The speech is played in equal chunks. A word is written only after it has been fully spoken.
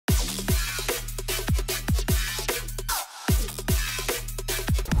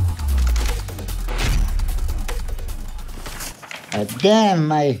God damn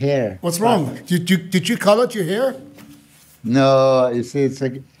my hair. What's wrong? Did you color your hair? No, it's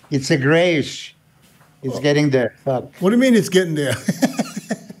a grayish. It's getting there. Fuck. What do you mean it's getting there?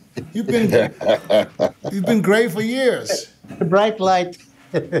 You've been gray for years. The bright light.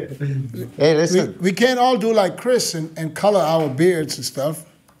 Hey, listen. We can't all do like Chris and color our beards and stuff.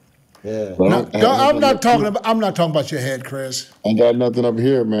 Yeah. No, I'm not talking about your head, Chris. I got nothing up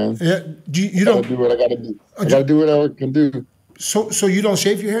here, man. Yeah, you don't do what I gotta do. I gotta do what I can do. So you don't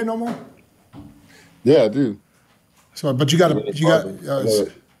shave your hair no more? Yeah, I do. So, but you got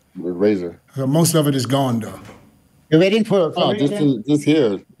with razor. Most of it is gone though. You're waiting for just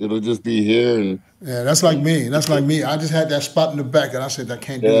here. It'll just be here, and yeah, that's like me. That's like me. I just had that spot in the back, and I said I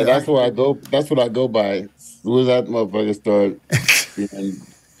can't do that. Yeah, that's where I go. That's what I go by. As soon as that motherfucker start being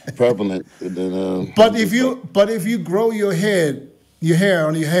prevalent, and then. But if you grow your hair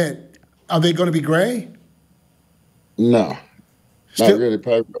on your head, are they going to be gray? No, not really.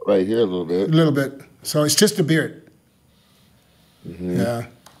 Probably right here a little bit. A little bit. So it's just a beard. Mm-hmm. Yeah.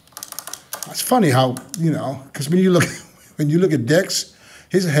 It's funny how, because when you look at Dex,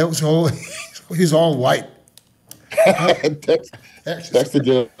 his hair's he's all white. Dexter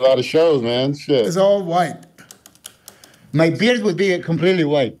did a lot of shows, man. Shit. It's all white. My beard would be completely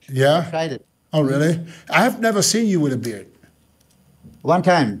white. Yeah? I tried it. Oh, really? I have never seen you with a beard. One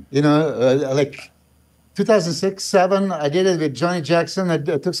time, like 2006, 2007, I did it with Johnny Jackson. I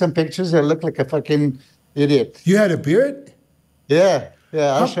took some pictures. I looked like a fucking idiot. You had a beard? Yeah.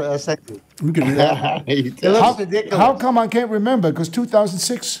 Yeah, I'll send you. We can do that. It looks ridiculous. How come I can't remember? Because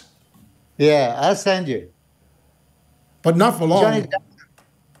 2006? Yeah, I'll send you. But not for long.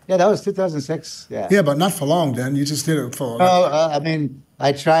 Yeah, that was 2006. Yeah. Yeah, but not for long then. You just did it for... No, I mean,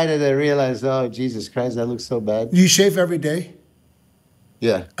 I tried it. I realized, oh, Jesus Christ, that looks so bad. You shave every day?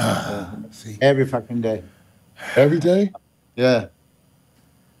 Yeah. See. Every fucking day. Every day? Yeah.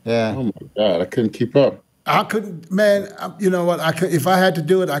 Yeah. Oh, my God. I couldn't keep up. I couldn't, man, you know what? If I had to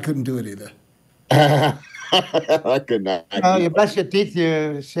do it, I couldn't do it either. I could not. No, you brush your teeth,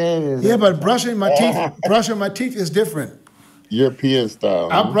 you shave. Yeah, but brushing my teeth is different. European style.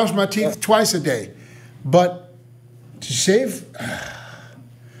 I brush my teeth twice a day. But to shave,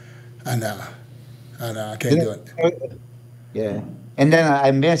 I know, I can't do it. Yeah. And then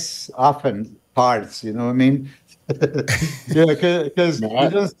I miss often parts, you know what I mean? Yeah, because you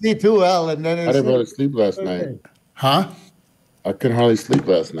don't see too well, and then I didn't go to sleep last night. Huh? I couldn't hardly sleep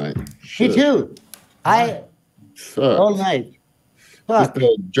last night. Me too. All night. Fuck.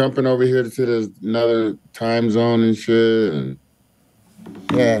 Just jumping over here to this another time zone and shit. And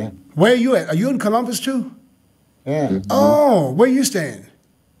yeah. Where are you at? Are you in Columbus too? Yeah. Mm-hmm. Oh, where are you staying?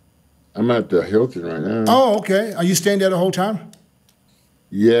 I'm at the Hilton right now. Oh, okay. Are you staying there the whole time?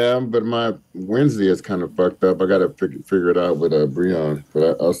 Yeah, but my Wednesday is kind of fucked up. I got to figure it out with Breon,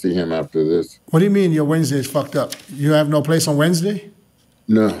 but I'll see him after this. What do you mean your Wednesday is fucked up? You have no place on Wednesday?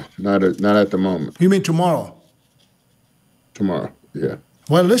 No, not at the moment. You mean tomorrow? Tomorrow, yeah.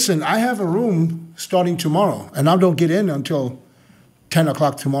 Well, listen, I have a room starting tomorrow, and I don't get in until 10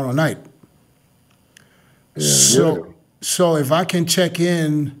 o'clock tomorrow night. Yeah, so if I can check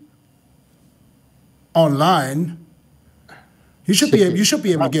in online, you should be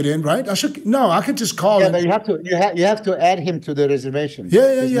able to get in, right? I could just call. Yeah, but you have to add him to the reservation.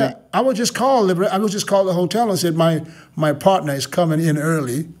 Yeah. I would just call the hotel and said my partner is coming in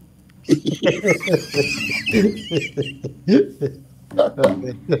early.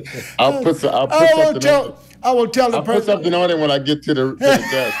 I'll put something on it when I get to the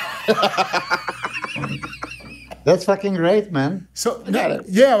desk. That's fucking great, man. So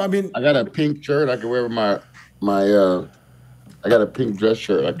yeah, I mean, I got a pink shirt I can wear with my I got a pink dress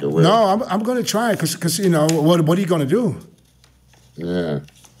shirt I can wear. No, I'm going to try because what are you going to do? Yeah,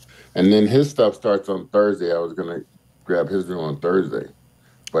 and then his stuff starts on Thursday. I was going to grab his room on Thursday,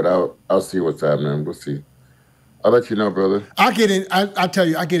 but I'll see what's happening. We'll see. I'll let you know, brother. I get in. I tell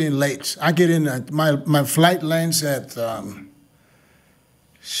you, I get in late. I get in at my flight lands at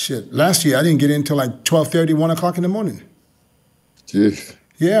last year I didn't get in until like 12:30, 1 o'clock in the morning. Jeez.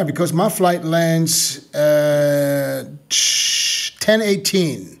 Yeah, because my flight lands at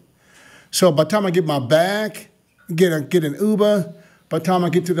 10:18. So by the time I get my bag, get an Uber, by the time I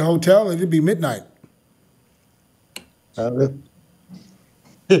get to the hotel, it'll be midnight.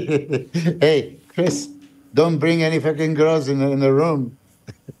 Hey, Chris, don't bring any fucking girls in the room.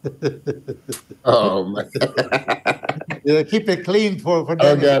 Oh, man. Yeah, keep it clean for them.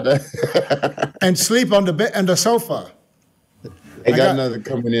 Oh, God. And sleep on the bed and the sofa. I got nothing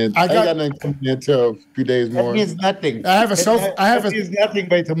coming in. I got nothing coming in until a few days more. That means nothing. I have a sofa. That means nothing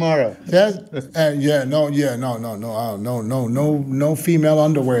by tomorrow. No female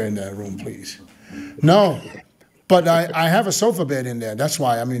underwear in that room, please. No, but I have a sofa bed in there. That's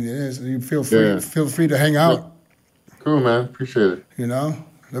why. I mean, you feel free to hang out. Cool, man. Appreciate it. You know,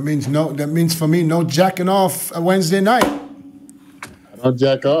 that means for me no jacking off a Wednesday night. I don't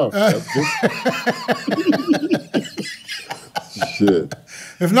jack off. That's good. Shit.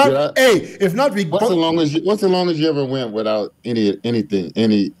 If not, we. What's the longest you ever went without any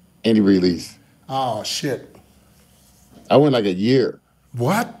release? Oh shit! I went like a year.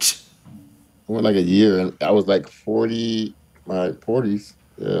 What? I went like a year, and I was like 40, my 40s.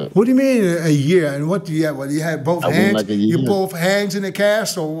 Yeah. What do you mean a year? And what do you have? What, you had both hands? Like a year. You both hands in the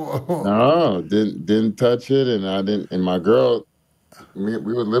cast, or? No, didn't touch it, and I didn't. And my girl, we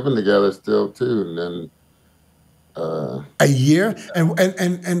were living together still too, and then. A year,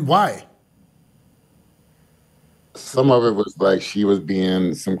 and why? Some of it was like she was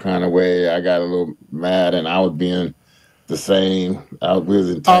being some kind of way. I got a little mad, and I was being the same.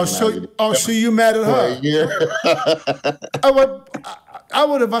 So you mad at her? A year. I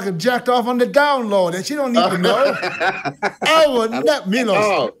would have fucking jacked off on the download, and she don't need to know. I would not,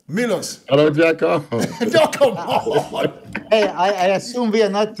 Milos. I don't jack off. Don't come on. Hey, I assume we are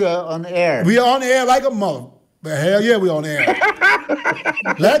not on air. We are on air like a mother. But hell yeah, we on air.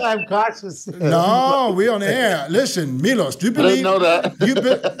 I'm cautious. No, we on air. Listen, Milos, do you believe? I didn't know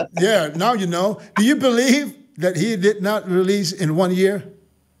that. Yeah, now you know. Do you believe that he did not release in 1 year?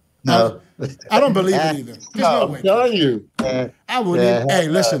 No. I don't believe it either. There's no way. I'm telling you. I wouldn't. Hey,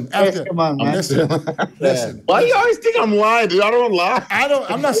 listen. Come on, man. Listen. Why you always think I'm lying, dude? I don't lie.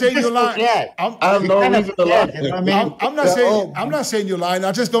 I'm not saying you're lying. I have no reason to lie. I'm not saying you're lying.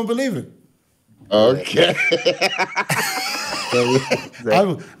 I just don't believe it. Okay.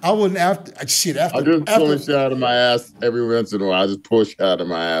 I wouldn't after. I just pull shit out of my ass every once in a while. I just pull shit out of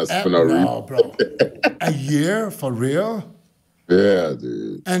my ass for no reason. No, bro. A year for real? Yeah,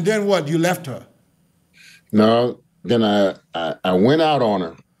 dude. And then what? You left her? No. Then I went out on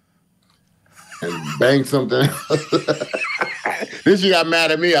her and banged something. Then she got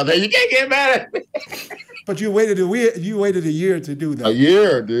mad at me. I was like, you can't get mad at me. But you waited a year to do that. A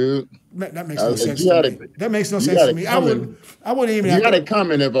year, dude. That makes no sense to me. That makes no sense to me. I wouldn't even. You got it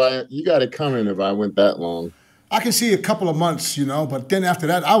coming if I went that long. I can see a couple of months, you know, but then after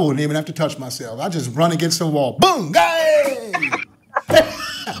that, I wouldn't even have to touch myself. I just run against the wall. Boom! Hey!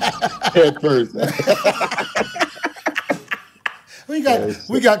 Head first. we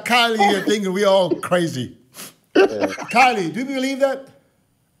got Kylie here thinking we all crazy. Kylie, do you believe that?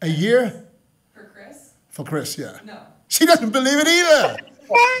 A year? For Chris? For Chris, yeah. No. She doesn't believe it either.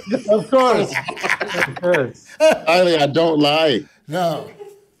 Of course. I don't lie. No.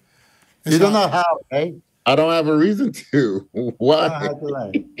 You don't know how, right? I don't have a reason to. Why?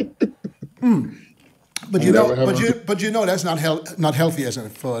 But you know that's not healthy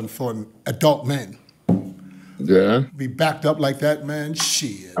for an adult man. Yeah. Be backed up like that, man.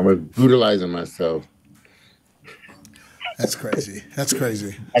 Shit. I was brutalizing myself. That's crazy. That's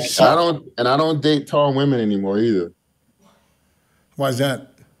crazy. I don't date tall women anymore either. Why is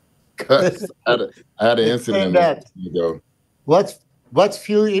that? Because I had an incident ago. What's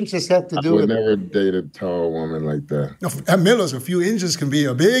few inches have to do with it? I would never date a tall woman like that. No, at MILOS, a few inches can be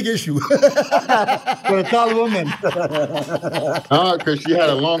a big issue. For a tall woman. Because she had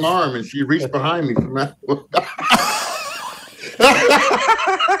a long arm and she reached behind me from that.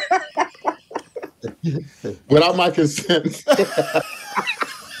 Without my consent.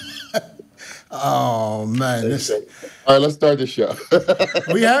 Oh man! All right, let's start the show.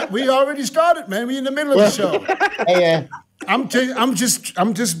 we already started, man. We in the middle of the show. Hey, I'm just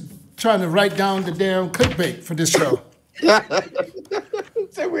trying to write down the damn clickbait for this show.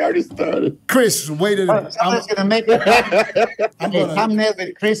 So we already started. Chris waited. Someone's gonna make it. I'm gonna thumbnail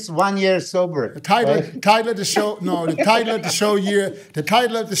with Chris 1 year sober. The title of the show. No, the title of the show year. The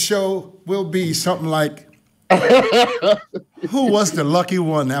title of the show will be something like. Who was the lucky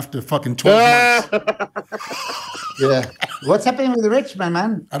one after fucking 12 months? Yeah. What's happening with Richmond,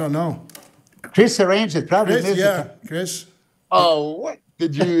 man? I don't know. Chris arranged it. Probably Chris, Chris. Oh, what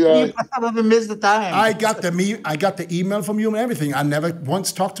did you? You probably missed the time. I got the email from you and everything. I never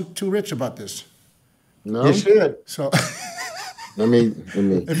once talked to Rich about this. No, you should. So. Let me.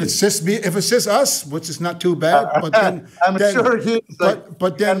 If it's just us, which is not too bad, but then I'm sure he's like,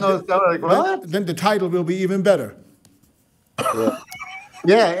 but then what? Then the title will be even better.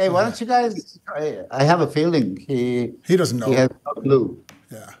 Yeah. Hey, why don't you guys? I have a feeling he doesn't know. He has no clue.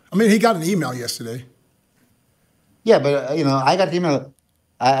 Yeah. I mean, he got an email yesterday. Yeah, but you know, I got the email.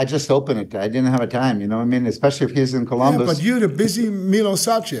 I just opened it. I didn't have a time. You know what I mean? Especially if he's in Yeah, Columbus. but you're the busy Milos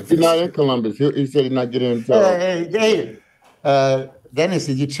Sachev. He's not in Columbus. He said he's not getting until. Hey, Dennis,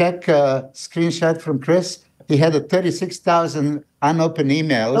 did you check screenshot from Chris? He had a 36,000 unopened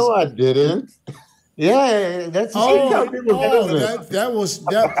emails. No, I didn't. Yeah, that's That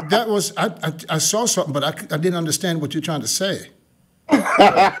was. I saw something, but I didn't understand what you're trying to say. Look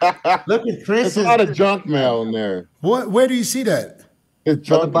at Chris. There's a lot of junk mail in there. What? Where do you see that? It's At the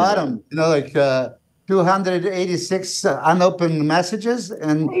junk bottom, mail. you know, like 286 unopened messages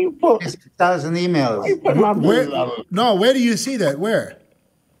and 6,000 emails Where do you see that? Where?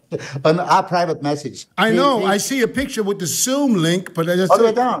 on our private message. I know. I see a picture with the Zoom link, but I just All the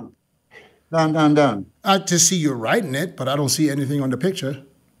way down. Down. I just see you writing it, but I don't see anything on the picture.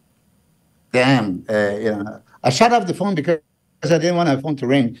 Damn. You know, I shut off the phone because I didn't want my phone to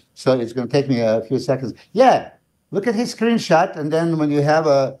ring, so it's going to take me a few seconds. Yeah, look at his screenshot, and then when you have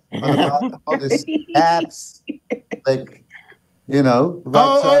all these apps, like, you know.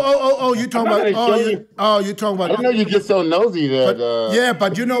 You're talking about. You're talking about. I know you get so nosy that. Yeah,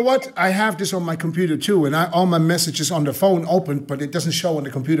 but you know what? I have this on my computer too, and all my messages on the phone opened, but it doesn't show on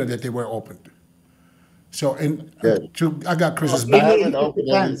the computer that they were opened. So, I got Chris's I back. haven't opened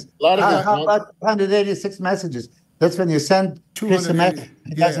any. A lot of How about 186 messages? That's when you send Chris a message,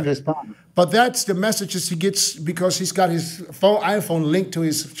 he doesn't respond. But that's the messages he gets because he's got his iPhone linked to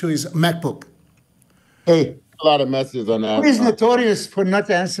his MacBook. Hey, a lot of messages on that. Who is notorious for not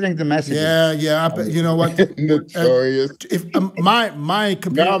answering the messages? Yeah. You know what? Notorious. If my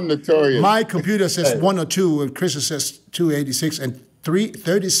computer, now I'm notorious. My computer says 1 or 2, and Chris says 286, and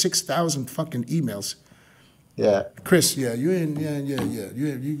 36,000 fucking emails. Yeah, Chris. Yeah, you in?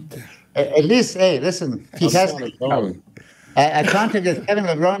 You. At least, hey, listen. He has. I contacted Kevin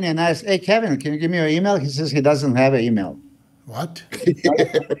Levroni and asked, "Hey, Kevin, can you give me your email?" He says he doesn't have an email. What?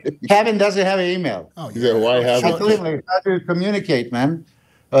 Kevin doesn't have an email. Oh, He said, "Why have I told him like, how to communicate, man.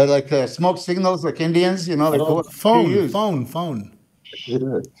 Like smoke signals, like Indians, you know, like phone.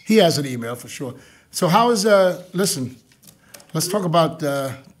 He has an email for sure. So how is listen, let's talk about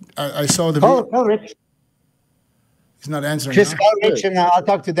I saw the call Rich. He's not answering. Just call Rich and I'll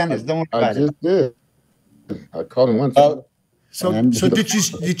talk to Dennis. Don't worry about it. I just did. I called him once. So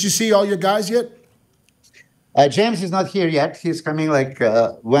did you see all your guys yet? James is not here yet. He's coming like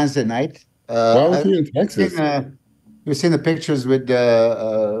Wednesday night. Why was he in Texas? We've seen the pictures with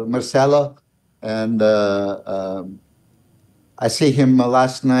Marcelo, and I see him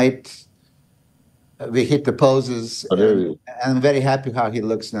last night. We hit the poses, and I'm very happy how he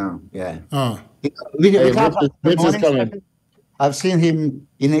looks now. Yeah. Oh. Rich is coming. I've seen him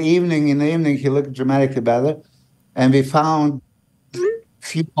in the evening. In the evening, he looked dramatically better, and we found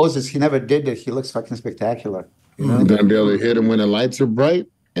few poses he never did that he looks fucking spectacular. You know? Gonna be able to hit him when the lights are bright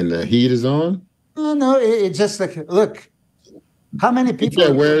and the heat is on. No, it's just like, look, how many people? Yeah,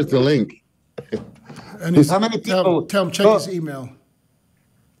 where's the link? And how many people? Tell him check his email.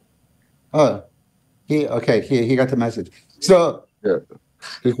 Oh, he got the message. So yeah,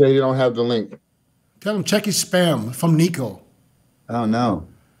 he said you don't have the link. Tell him check his spam from Nico. Oh no,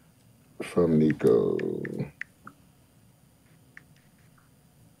 from Nico.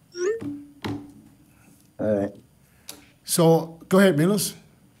 All right. So go ahead, Milos.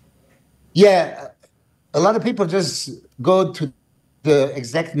 Yeah, a lot of people just go to the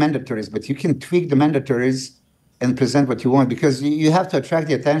exact mandatories, but you can tweak the mandatories and present what you want because you have to attract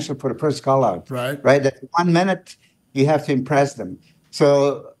the attention for the first call out. Right. Right. That 1 minute, you have to impress them.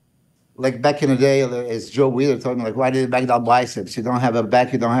 So, like back in the day, as Joe Wheeler told me, like, why did you back down biceps? You don't have a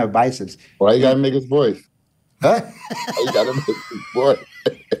back, you don't have biceps. Why you gotta make his voice? Huh? Why you gotta make his voice?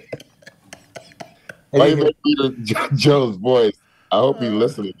 Why you make Joe's voice? I hope he's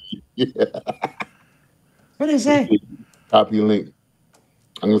listening. Yeah. What did he say? Copy link.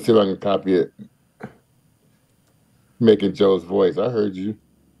 I'm gonna see if I can copy it. Making Joe's voice. I heard you.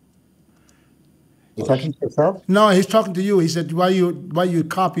 You talking to yourself? No, he's talking to you. He said, "Why you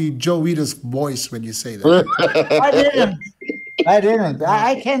copy Joe Wheeler's voice when you say that?" I didn't.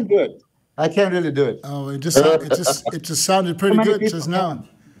 I can't do it. I can't really do it. Oh, it just sounded pretty good just now.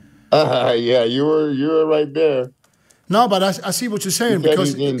 Yeah, you were right there. No, but I see what you're saying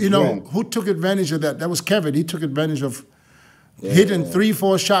because you know trend. who took advantage of that? That was Kevin. He took advantage of hitting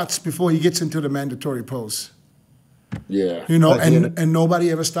 3-4 shots before he gets into the mandatory pose. Yeah, you know, and nobody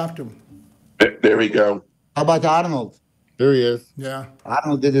ever stopped him. There we go. How about Arnold? There he is. Yeah,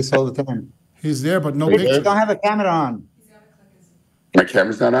 Arnold did this all the time. he's there, but no You picture. don't have a camera on. My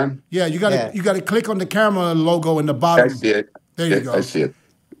camera's not on? Yeah, you got to click on the camera logo in the bottom. I see it. There you go. I see it.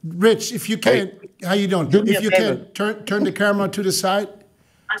 Rich, if you can, How you doing? Do me If a you favor. can, turn the camera to the side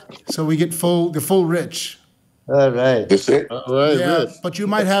so we get the full Rich. All right. That's it. All right, Yeah, Rich. but you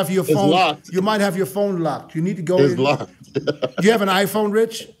might have your It's phone. locked. You might have your phone locked. You need to go It's in. locked. You have an iPhone,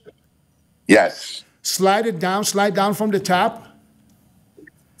 Rich? Yes. Slide down from the top,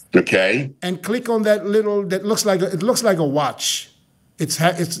 Okay. and click on that little. That looks like it looks like a watch. It's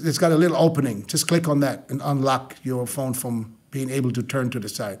got a little opening. Just click on that and unlock your phone from being able to turn to the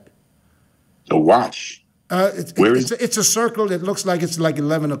side. The watch. Where is- It's a circle that looks like it's like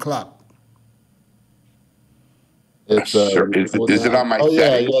 11 o'clock. It's, Sure. Is it on my Oh yeah,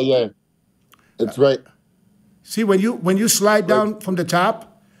 settings? yeah. It's right. See, when you slide down from the top,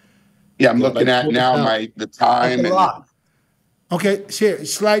 Yeah, I'm Yeah, looking like at now full the time That's a and lock. okay, here,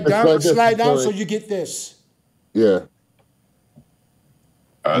 slide It's down, like this, slide down, so sorry. you get this. Yeah.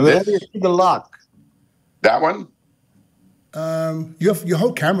 Where do you this, see the lock? that one. Your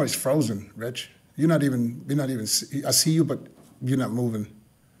whole camera is frozen, Rich. You're not even. I see you, but you're not moving.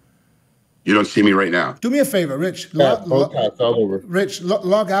 You don't see me right now. Do me a favor, Rich. Yeah, Botox all over. Rich,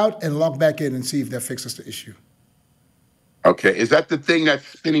 log out and log back in and see if that fixes the issue. Okay. Is that the thing that's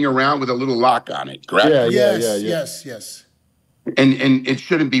spinning around with a little lock on it? Correct. Yeah, Yes. And it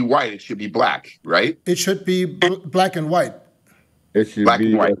shouldn't be white. It should be black, right? It should be black and white. It should Black be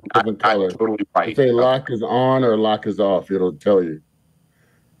and white. a different color. I'm totally If white. say lock is on or lock is off, it'll tell you.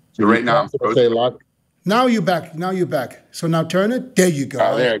 So right now I'm It'll supposed say to. lock. Now you're back. So now turn it. There you go.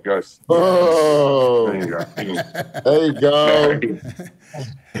 Oh, there it goes. Oh, There you go. there you go.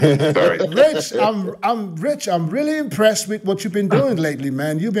 Sorry. Rich, I'm really impressed with what you've been doing lately,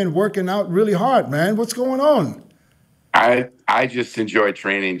 man. You've been working out really hard, man. What's going on? I just enjoy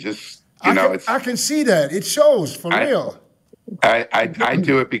training. Just I can see that. It shows for real. I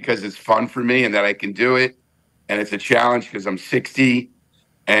do it because it's fun for me and that I can do it, and it's a challenge because I'm 60,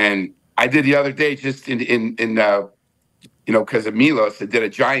 and I did the other day just in because of MILOS. I did a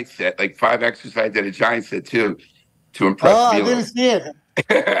giant set, like 5 exercises. I did a giant set too to impress Oh, I MILOS. didn't see it.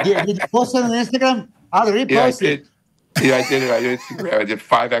 Did you post it on Instagram? I'll Yeah, I repost did. it. Yeah, I did it. I did Instagram. I did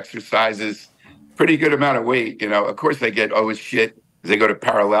 5 exercises. Pretty good amount of weight. Of course they get always shit as they go to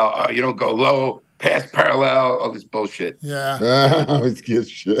parallel. Oh, you don't go low, past parallel, all this bullshit. Yeah. It's good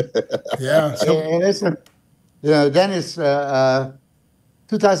shit. Yeah. So, Listen, then it's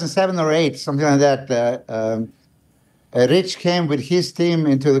 2007 or 8, something like that. Rich came with his team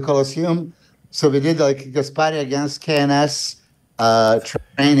into the Coliseum. So we did like Gaspari against KNS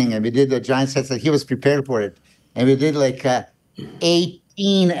training, and we did the giant sets that he was prepared for it. And we did like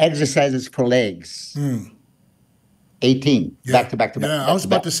 18 exercises for legs. 18, back to back to back. yeah, I was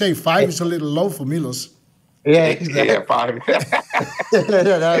about to say 5 is a little low for Milos. Yeah, exactly. Yeah, 5.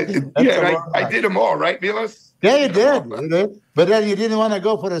 I did them all, right, Milos? Yeah, you did. But then you didn't want to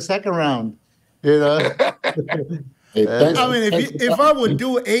go for the second round. Hey, thanks- I mean, thanks- if I would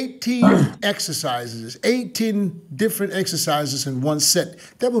do 18 exercises, 18 different exercises in one set,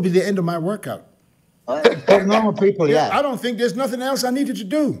 that would be the end of my workout. For normal people, I yeah. don't think there's nothing else I needed to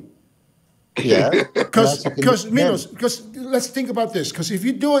do. Yeah. Because let's think about this. Because if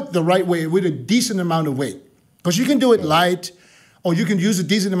you do it the right way with a decent amount of weight, because you can do it light, or you can use a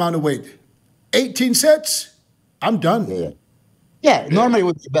decent amount of weight. 18 sets, I'm done. Yeah,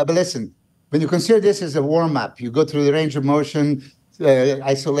 normally, but listen, when you consider this as a warm-up, you go through the range of motion,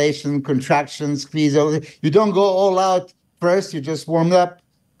 isolation, contraction, squeeze, you don't go all out first, you just warm up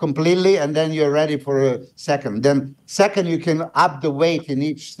completely, and then you're ready for a second. Then second, you can up the weight in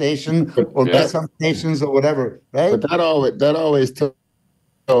each station or get some stations or whatever, right? But that always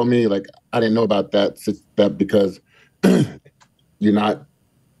told me, like, I didn't know about that because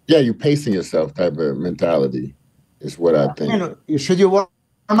you're pacing yourself type of mentality is what I think. Should you warm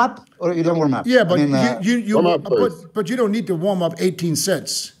up or you don't warm up? Yeah, but warm up first. but you don't need to warm up 18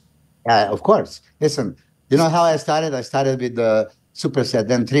 sets. Of course. Listen, you know how I started? I started with the superset,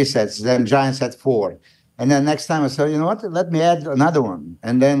 then 3 sets, then giant set 4. And then next time I said, you know what? Let me add another one.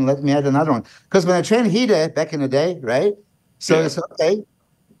 And then let me add another one. Because when I trained HADI back in the day, right? So I said, okay,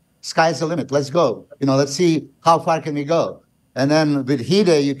 sky's the limit. Let's go. Let's see how far can we go. And then with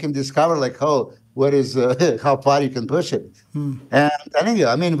HADI, you can discover like, what is how far you can push it. And I'm telling you,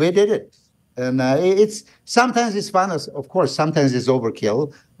 I mean, we did it. And it's sometimes it's fun. Of course, sometimes it's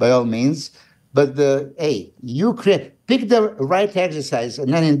overkill by all means. But you pick the right exercise,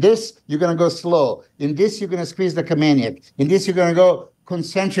 and then in this you're gonna go slow. In this you're gonna squeeze the Cormier. In this you're gonna go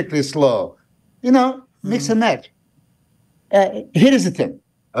concentrically slow. Mix and match. Here is the thing.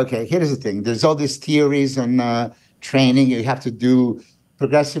 Okay, here is the thing. There's all these theories and training. You have to do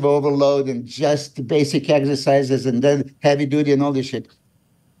progressive overload and just basic exercises, and then heavy duty and all this shit.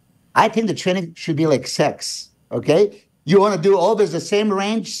 I think the training should be like sex. Okay, you want to do always the same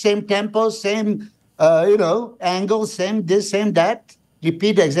range, same tempo, same angle, same this, same that.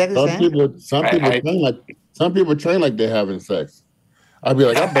 Repeat exactly the same. Some people train like they're having sex. I'd be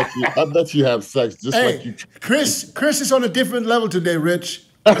like, I bet you have sex just like you. Chris is on a different level today, Rich.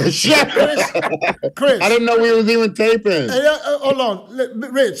 Shit. Chris. I didn't know we was even taping. Hey, hold on,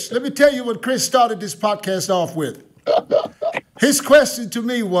 Rich. Let me tell you what Chris started this podcast off with. His question to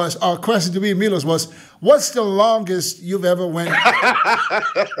me, Milos, was, what's the longest you've ever went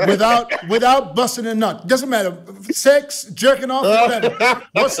without busting a nut? Doesn't matter, sex, jerking off, whatever.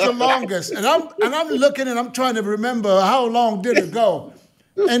 What's the longest? And I'm looking and I'm trying to remember how long did it go.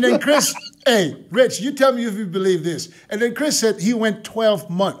 And then Chris, hey, Rich, you tell me if you believe this. And then Chris said he went 12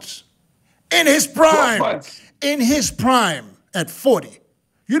 months in his prime. 12 months. In his prime at 40.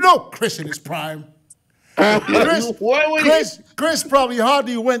 You know Chris in his prime. Chris probably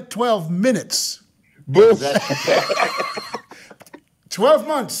hardly went 12 minutes. 12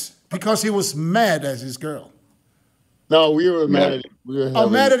 months because he was mad at his girl. No, we were mad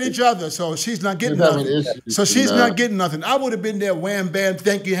at each other, so she's not getting nothing. So she's not getting nothing. I would have been there, wham, bam,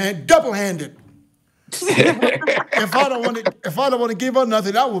 thank you, hand, double-handed. If I don't want to give her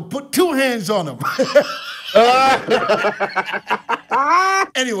nothing, I would put 2 hands on him.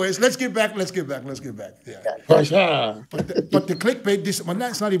 Anyways, let's get back. Yeah. But the clickbait,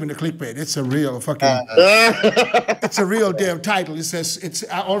 that's not even a clickbait. It's a real fucking. It's a real damn title. It says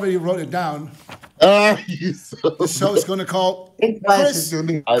I already wrote it down. The show is going to call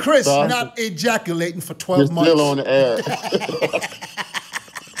Chris not ejaculating for 12 months. Still on the air.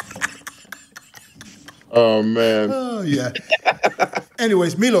 Oh man. Oh yeah.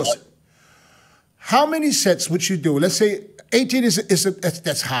 Anyways, Milos, how many sets would you do? Let's say 18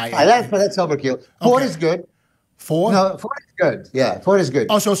 that's high. That's overkill. 4 is good. 4? No, 4 is good. Yeah, 4 is good.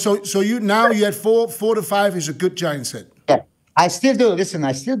 Oh, so you had 4 to 5 is a good giant set. Yeah, I still do. Listen,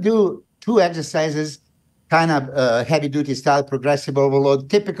 I still do 2 exercises, kind of heavy duty style, progressive overload,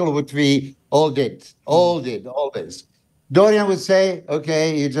 typical of what we all did, always. Dorian would say,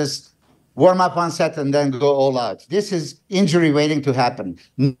 okay, you just warm up 1 set and then go all out. This is injury waiting to happen.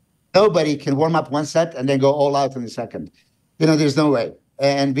 Nobody can warm up 1 set and then go all out in the second. There's no way.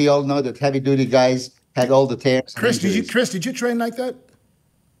 And we all know that heavy-duty guys had all the tears. Chris, did you train like that?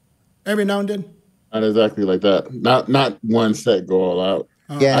 Every now and then? Not exactly like that. Not 1 set go all out.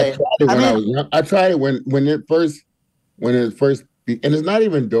 Yeah, I tried it when it first, and it's not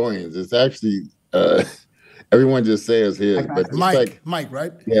even Dorian's. It's actually everyone just says his. But Mike,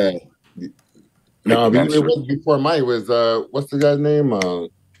 right? Yeah. No, it was before Mike. It was what's the guy's name?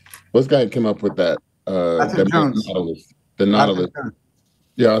 What's the guy that came up with that? The Nautilus.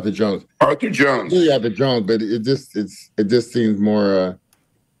 Yeah, Arthur Jones. Yeah, Arthur Jones. But it just seems more.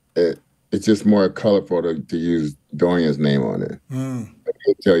 It's just more colorful to use Dorian's name on it. I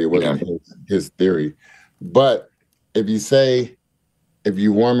can tell you it wasn't his theory. But if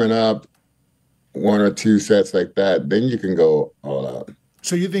you warming up 1 or 2 sets like that, then you can go all out.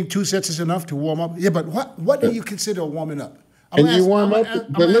 So you think 2 sets is enough to warm up? Yeah, but what do you consider warming up? You warm up,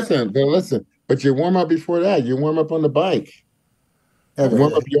 but you warm up before that. You warm up on the bike.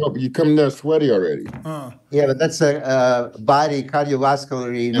 Warm up, you come there sweaty already. Yeah, but that's a body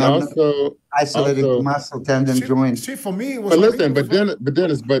cardiovascular, isolated muscle tendon joint. See, for me, it was. But I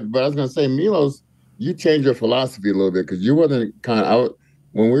was gonna say, Milos, you changed your philosophy a little bit because you wasn't kind of out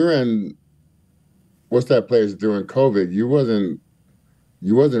when we were in. What's that place during COVID? You wasn't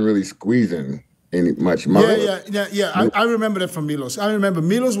really squeezing any much muscle. Yeah. I remember that from Milos. I remember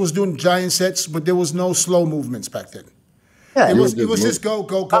Milos was doing giant sets, but there was no slow movements back then. Yeah, it was just go.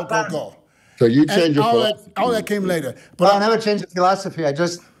 So you changed your philosophy. All that came later. But I never changed the philosophy. I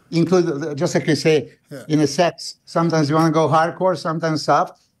just include, just like you say, in a set. Sometimes you want to go hardcore, sometimes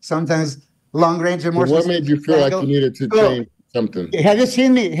soft, sometimes long range and more. What made you feel like you needed to change something? Have you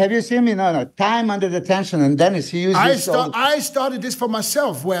seen me? No. Time under the tension. And Dennis, he used I started this for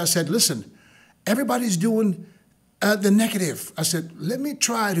myself where I said, listen, everybody's doing the negative. I said, let me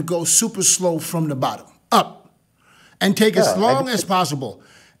try to go super slow from the bottom up and take as long as possible.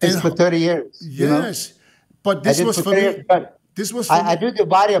 It's for 30 years. Yes. But this was for me. I do the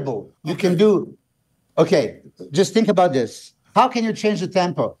variable. You can do, just think about this. How can you change the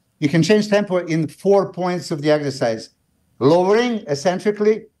tempo? You can change tempo in 4 points of the exercise. Lowering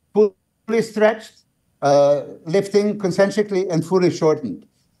eccentrically, fully stretched, lifting concentrically, and fully shortened.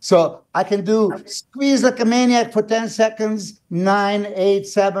 So I can do squeeze like a maniac for 10 seconds, 9, 8,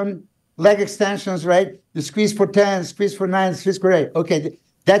 7, leg extensions, right? You squeeze for 10, squeeze for 9, squeeze for 8. Okay,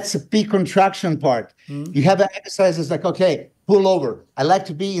 that's the peak contraction part. You have exercises like, pull pull over. I like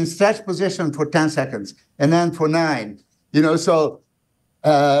to be in stretch position for 10 seconds and then for 9. So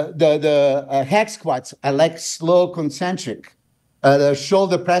the hack squats, I like slow concentric. The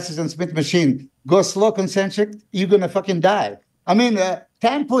shoulder presses and Smith machine, go slow concentric, you're going to fucking die. I mean,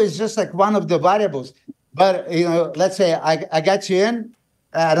 tempo is just like one of the variables. But, let's say I got you in.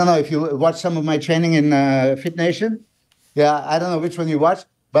 I don't know if you watch some of my training in Fit Nation. Yeah, I don't know which one you watch.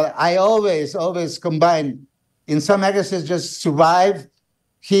 But I always combine in some exercises, just survive.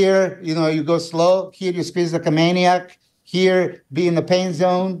 Here, you go slow. Here, you squeeze like a maniac. Here, be in the pain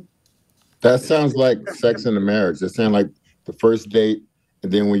zone. That sounds like sex in a marriage. That sounds like the first date,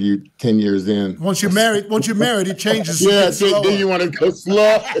 and then when you 10 years in. Once you're married, it changes. Yeah, then you want to go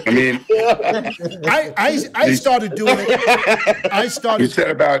slow. I mean, I started doing it. You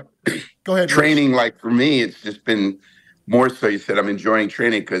said about go ahead. Training. Like for me, it's just been more so. You said I'm enjoying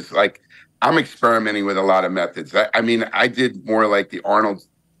training because like I'm experimenting with a lot of methods. I mean, I did more like the Arnold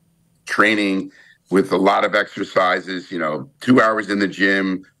training with a lot of exercises, 2 hours in the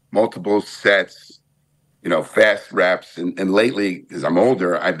gym, multiple sets, fast reps. And lately, because I'm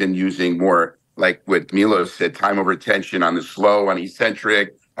older, I've been using more like what MILOS said, time over attention on the slow, on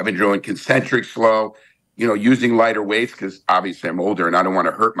eccentric. I've been doing concentric slow, using lighter weights because obviously I'm older and I don't want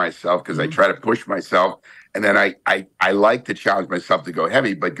to hurt myself because I try to push myself. And then I like to challenge myself to go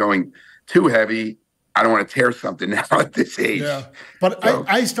heavy, but going too heavy, I don't want to tear something now at this age. Yeah, but so.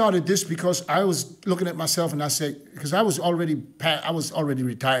 I started this because I was looking at myself and I said, because I was already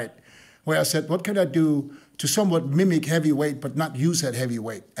retired, where I said, what can I do to somewhat mimic heavyweight but not use that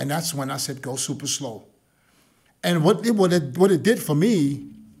heavyweight? And that's when I said, go super slow. And what it did for me,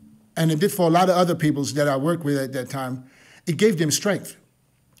 and it did for a lot of other people that I worked with at that time, it gave them strength.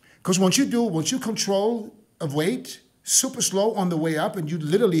 Because once you control a weight super slow on the way up, and you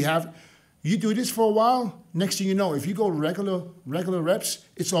literally you do this for a while, next thing you know, if you go regular reps,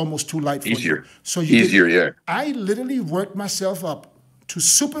 it's almost too light for you. So yeah. I literally worked myself up to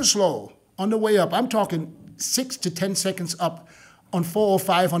super slow on the way up. I'm talking 6 to 10 seconds up on 4 or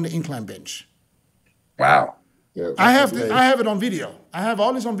 5 on the incline bench. Wow. Yeah, I have it on video. I have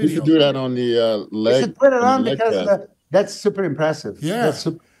all this on video. You should do that on the leg. You should put it on because that's super impressive. Yeah. We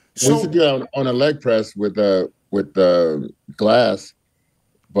should do that on a leg press with glass.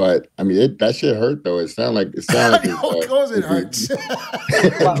 But I mean, that shit hurt though. It sounded like of course it hurts.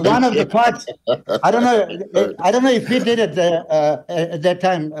 One of the parts, I don't know if you did it at that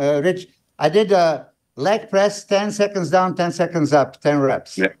time, Rich. I did a leg press, 10 seconds down, 10 seconds up, 10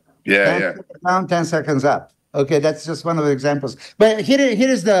 reps. Yeah. 10 seconds down, 10 seconds up. Okay, that's just one of the examples. But here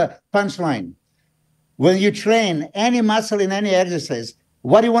is the punchline. When you train any muscle in any exercise,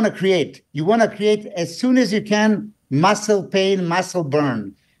 what do you want to create? You want to create as soon as you can muscle pain, muscle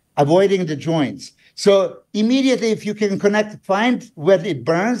burn, avoiding the joints. So immediately, if you can find where it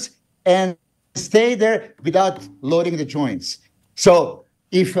burns and stay there without loading the joints. So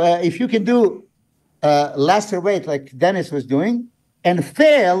if you can do lesser weight like Dennis was doing and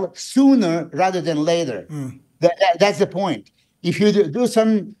fail sooner rather than later, that's the point. If you do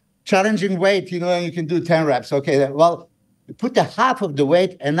some challenging weight, and you can do 10 reps. Okay, well, put the half of the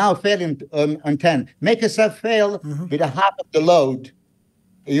weight and now fail on 10. Make yourself fail with a half of the load.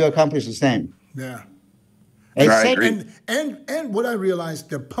 You accomplish the same. Yeah. And what I realized,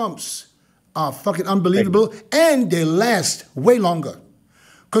 the pumps are fucking unbelievable, and they last way longer.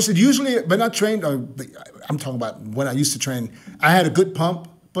 Because it usually, when I trained, I'm talking about when I used to train, I had a good pump,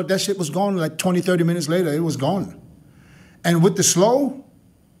 but that shit was gone like 20, 30 minutes later. It was gone. And with the slow,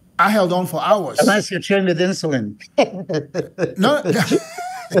 I held on for hours. Unless you're trained with insulin. No.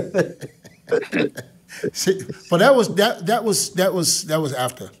 See, but that was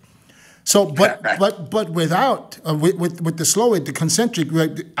after. So, but without with the slow, the concentric,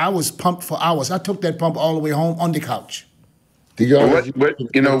 I was pumped for hours. I took that pump all the way home on the couch.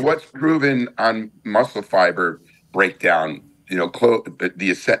 What's proven on muscle fiber breakdown? I've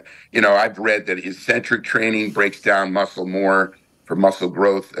read that eccentric training breaks down muscle more for muscle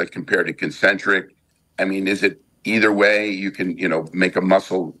growth compared to concentric. I mean, is it either way? You can make a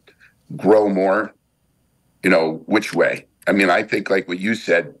muscle grow more. Which way? I mean, I think like what you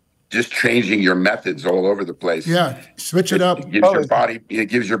said, just changing your methods all over the place. Yeah, switch it up. It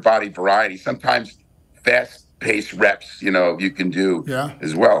gives your body variety. Sometimes fast-paced reps, you can do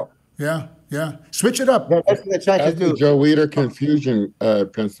as well. Yeah. Switch it up. That's what I try to do. Joe Weider confusion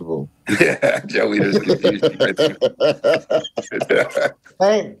principle. Yeah, Joe Weider's confusion principle.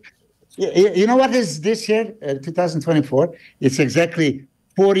 Hey, you know what is this year, 2024? It's exactly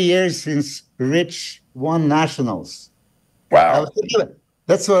 40 years since Rich won nationals. Wow.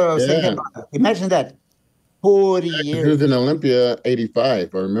 That's what I was thinking about. Imagine that. 40 He years. was in Olympia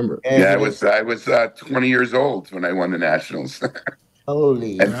 '85. I remember. Yeah, I was 20 years old when I won the nationals.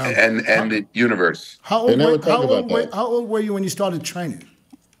 Holy. and the universe. How old were you when you started training?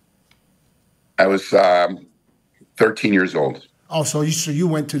 I was 13 years old. Oh, so you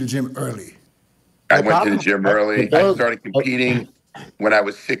went to the gym early. I went to the gym early. I started competing when I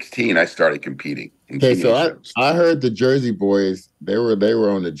was 16. I started competing. Okay, so I heard the Jersey boys, they were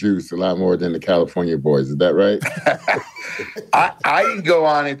on the juice a lot more than the California boys. Is that right? I didn't go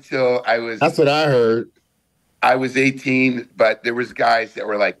on until I was. That's what I heard. I was 18, but there was guys that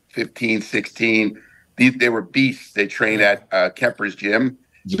were like 15, 16. They were beasts. They trained at Kemper's gym.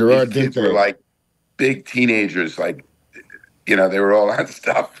 Gerard These kids were like big teenagers, like, you know, they were all on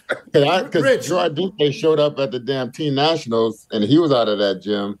stuff. Because Gerard Dente showed up at the damn Teen Nationals, and he was out of that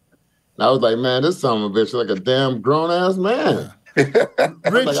gym. And I was like, man, this son of a bitch like a damn grown-ass man.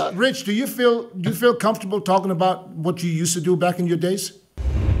 Rich, do you feel comfortable talking about what you used to do back in your days?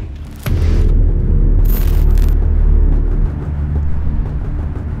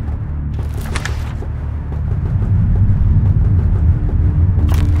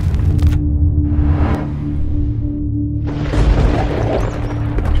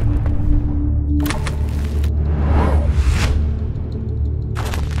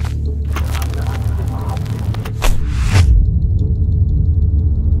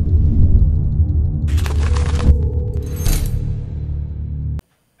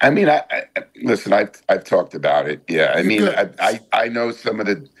 I mean, listen. I've talked about it. Yeah, I mean, I know some of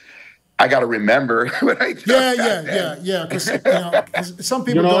the. I got to remember what I. Yeah. Because some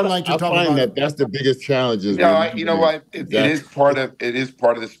people don't like to talk about it. That's the biggest challenge. You know what? It is part of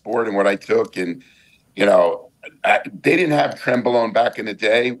the sport and what I took, and they didn't have Trembolone back in the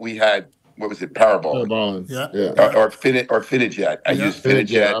day. We had what was it, Parabol? Or Finajet. I used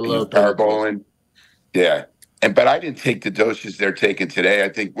Finajet. I love Parabol. Yeah. But I didn't take the doses they're taking today. I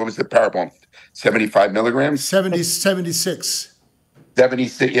think, what was the Parabol? 75 milligrams? 76.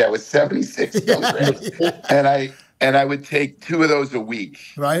 76, yeah, it was 76 milligrams. And I would take 2 of those a week.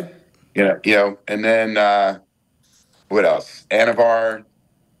 Right. And then what else? Anavar,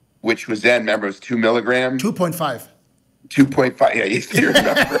 which was then, remember, it was 2 milligrams. 2.5. 2.5, yeah, you still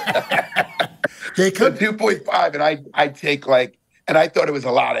remember. They could. So 2.5, and I'd take like, and I thought it was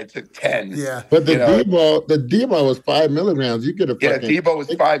a lot. I took 10. Yeah. But the Debo was 5 milligrams. You could have. Yeah, Debo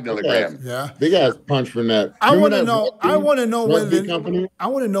was 5 milligrams. Yeah. Big ass punch from that. I want to know where the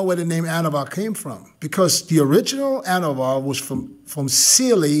name Anavar came from, because the original Anavar was from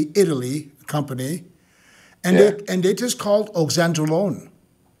Sicily, Italy company, and they just called Oxandrolone.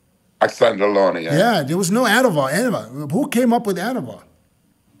 Oxandrolone, yeah. Yeah, there was no Anavar. Who came up with Anavar?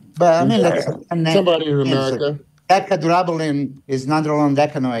 But I mean, somebody in America. Decadurabolin is nandrolone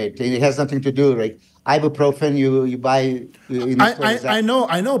decanoate. It has nothing to do, right? Ibuprofen you buy. I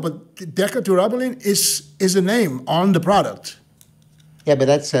know, but decadurabolin is a name on the product. Yeah, but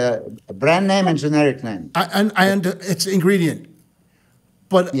that's a brand name and generic name. And it's ingredient.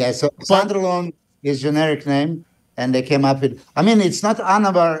 But yeah, so Sandrolone is generic name, and they came up with. I mean, it's not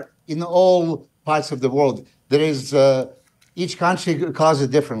Anavar in all parts of the world. There is each country calls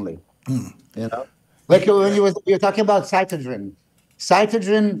it differently. You know. Like when you were talking about cytodrin.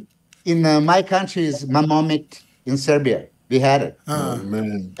 Cytodrin in my country is Mamomit in Serbia. We had it. Oh,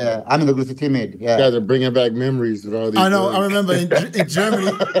 man. Aminoglutamide. Yeah. You guys are bringing back memories of all these. I know. I remember in Germany,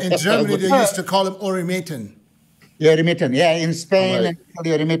 they used to call him Orimetin. Yeah, Orimetin. Yeah, in Spain,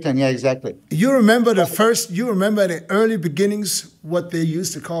 Orimetin. Yeah, exactly. You remember the early beginnings, what they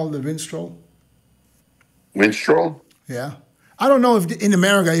used to call the Winstrol? Winstrol? Yeah. I don't know if in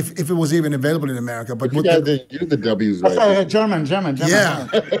America, if it was even available in America, but you guys didn't use the W's right. German. Yeah.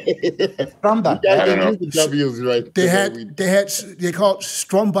 Stromba. You guys didn't use the W's right. They called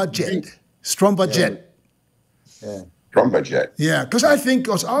Strombajet. Strombajet. Yeah. Strombajet. Yeah, because I think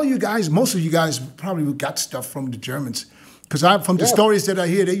most of you guys probably got stuff from the Germans. Because from the stories that I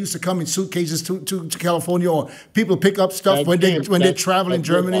hear, they used to come in suitcases to California, or people pick up stuff when they travel in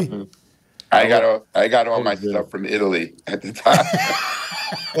Germany. I got all my stuff from Italy at the time.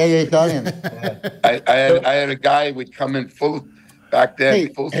 Yeah, you're Italian. I had a guy who would come in full back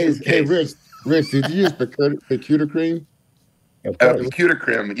then. Hey, Rich, did you use Pecutacreme?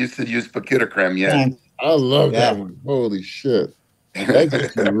 Pecutacreme. Used to use Pecutacreme, yeah. I love that one. Holy shit. That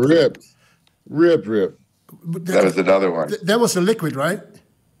just ripped. That was another one. That was a liquid, right?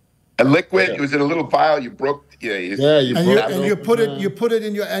 A liquid. It was in a little vial. You broke. You put it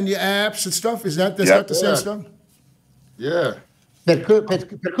in your abs and stuff. Is that the same stuff? Yeah.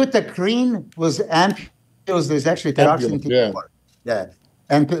 Percutacrine was ampules. There's actually thyroxine. Yeah.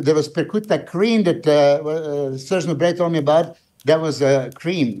 And there was Percuta cream that Surgeon Bray told me about. That was a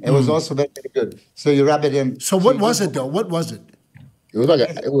cream. It was also very, very good. So you rub it in. So what was it though? What was it? It was like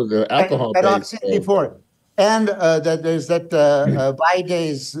it was an alcohol based. Before. And there's that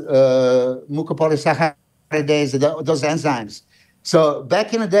Bidase, mucopolysaccharidase, those enzymes. So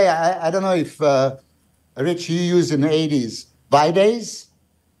back in the day, I don't know if Rich, you used in the 80s Bidase.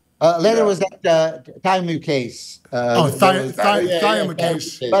 Later was that thiamicase.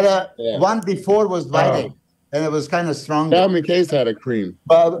 Thiamicase. But one before was Bidase, and it was kind of strong. Thiamicase had a cream.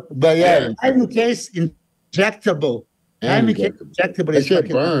 But yeah, thiamicase injectable. Thiamicase injectable. That shit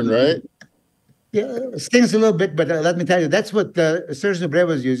burn, right? Yeah, stings a little bit, but let me tell you, that's what Surgeon Bray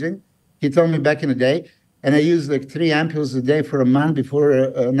was using. He told me back in the day. And I used like 3 ampoules a day for a month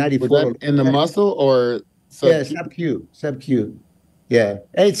before 94. Was that in the muscle or sub-Q? Sub-Q. Yeah.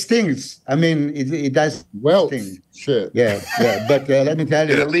 It stings. I mean, it does sting. Shit. Yeah. But let me tell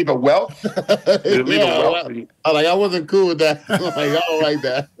you. Did it leave a welt? Did it leave a welt? I wasn't cool with that. I don't like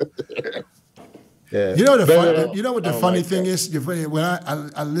that. Yeah. You know what the funny thing is? When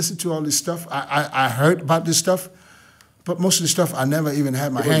I listen to all this stuff, I heard about this stuff. But most of the stuff I never even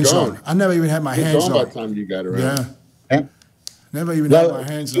had my hands on. I never even had my hands on. By the time you got around. Yeah. Never even had my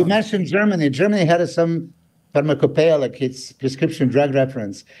hands on. You mentioned Germany. Germany had some pharmacopoeia, like its prescription drug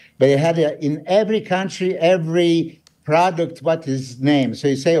reference. But it had in every country, every product, what is named. So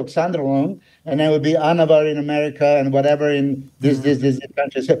you say oxandrolone, and then it would be Anavar in America and whatever in this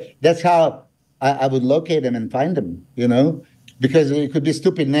country. So that's how I would locate them and find them, because it could be a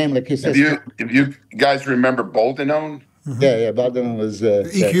stupid name, like you said. If you guys remember Boldenone? Yeah, Boldenone was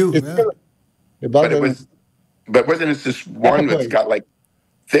EQ. But wasn't it this one that's got like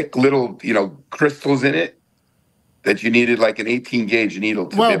thick little, crystals in it that you needed like an 18 gauge needle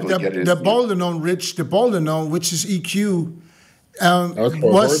to be able to get it? The Boldenone, which is EQ,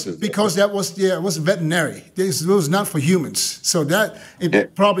 was because that was it was veterinary. It was not for humans, so that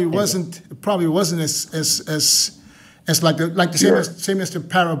probably wasn't as like the same as the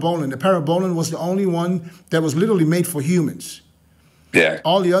parabolin. The parabolin was the only one that was literally made for humans. Yeah.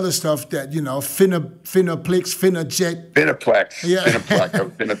 All the other stuff that Finaplex, Finajet. Finaplex.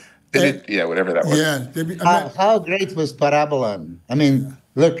 Yeah. Whatever that was. Yeah. How great was parabolin? I mean,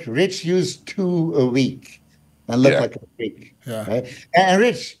 look, Rich used 2 a week and looked like a freak. Yeah. Right? And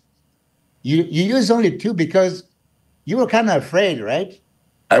Rich, you used only 2 because you were kind of afraid, right?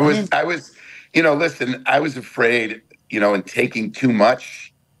 I was, listen, I was afraid, in taking too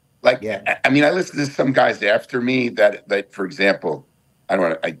much. Like, I mean, I listened to some guys after me that for example, I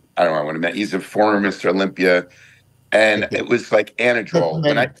don't want to mention, he's a former Mr. Olympia, and it was like Anadrol.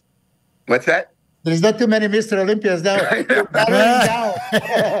 What's that? There's not too many Mr. Olympias now.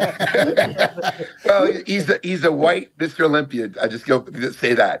 Well, he's a white Mr. Olympia. I just go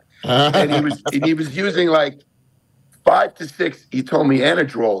say that. And he was using like 5 to 6, he told me,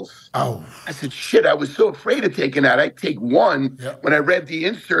 Anadrols. Oh. I said, shit, I was so afraid of taking that. I'd take 1. Yep. When I read the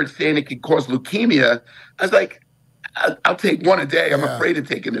insert saying it could cause leukemia, I was like, I'll take 1 a day. I'm afraid of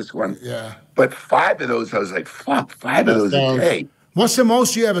taking this one. Yeah. But 5 of those, I was like, fuck, 5 of those a day. What's the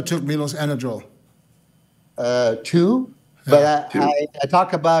most you ever took, Milos, Anadrol? 2. But I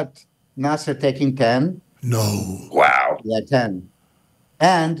talk about Nasser taking 10. No. Wow. Yeah, 10.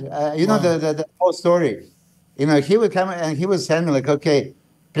 And, the whole story. He would come and he was saying like, okay,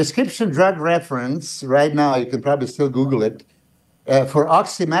 prescription drug reference right now, you can probably still Google it, for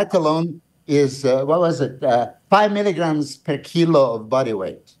oxymetholone is, 5 milligrams per kilo of body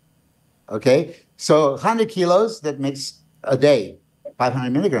weight. Okay? So 100 kilos, that makes a day, 500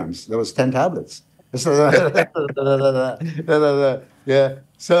 milligrams. That was 10 tablets. Yeah.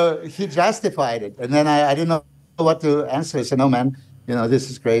 So he justified it. And then I didn't know what to answer. I said, no, man, this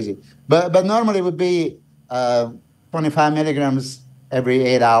is crazy. But normally it would be 25 milligrams every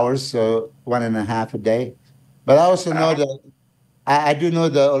 8 hours, so 1.5 a day. But I also know that I do know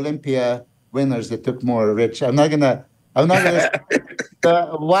the Olympia winners that took more. Rich, I'm not gonna the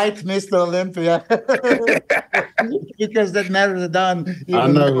white Mr. Olympia because that matters down. I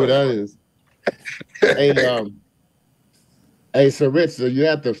know who that is. Hey, so Rich, so you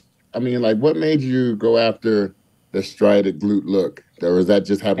have to. I mean, like, what made you go after the striated glute look? Or was that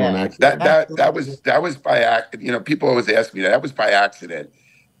just happen on accident? That was by accident. People always ask me that. That was by accident.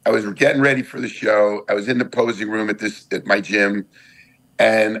 I was getting ready for the show. I was in the posing room at my gym,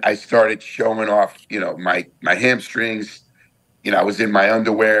 and I started showing off, my hamstrings. I was in my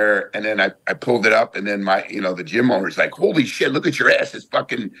underwear, and then I pulled it up, and then the gym owner's like, "Holy shit! Look at your ass!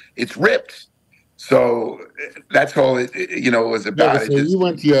 It's ripped." So that's all it was about. Yeah, so you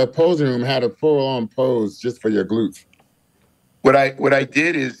went to your posing room, had a full-on pose just for your glutes. what I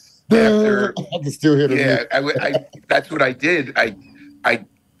did is after I can still hear the music. that's what I did. I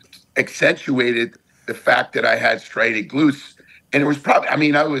accentuated the fact that I had striated glutes, and it was probably. I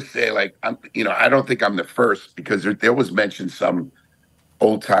mean, I would say like I don't think I'm the first because there was mentioned some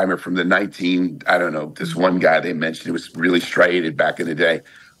old timer from the I don't know, this one guy they mentioned it was really striated back in the day,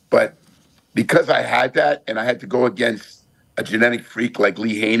 but because I had that and I had to go against a genetic freak like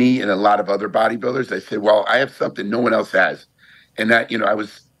Lee Haney and a lot of other bodybuilders, I said, well, I have something no one else has. And that, I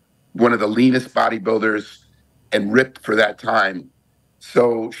was one of the leanest bodybuilders and ripped for that time.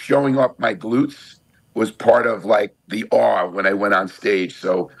 So showing off my glutes was part of like the awe when I went on stage.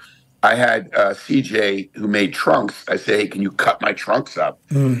 So I had CJ who made trunks. I say, hey, can you cut my trunks up?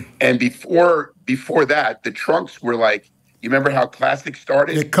 And before that, the trunks were like, you remember how Classic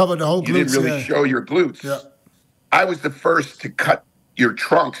started? They covered the whole glutes. You didn't really show your glutes. Yeah. I was the first to cut your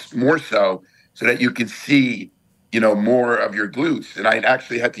trunks more so that you could see, more of your glutes. And I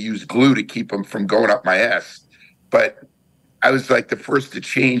actually had to use glue to keep them from going up my ass. But I was like the first to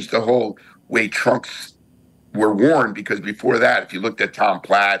change the whole way trunks were worn, because before that, if you looked at Tom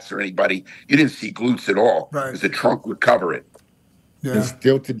Platz or anybody, you didn't see glutes at all because the trunk would cover it. Yeah. And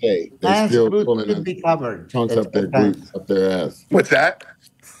still today, they're still pulling should be covered. Trunks up their glutes, up their ass. What's that?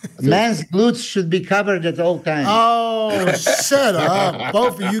 Man's glutes should be covered at all times. Oh, shut up.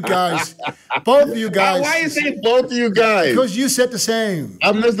 Both of you guys. Both of you guys. Why you say both of you guys? Because you said the same.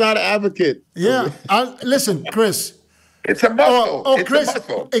 I'm just not an advocate. Yeah. Listen, Chris. It's a muscle. Oh, it's Chris. A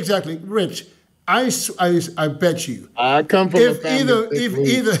muscle. Exactly. Rich, I bet you. I come from a family.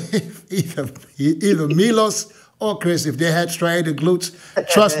 Either Milos or Chris, if they had striated glutes,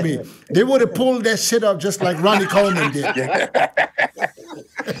 trust me, they would have pulled that shit up just like Ronnie Coleman did.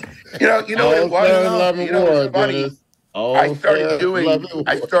 You know what it was? Funny. I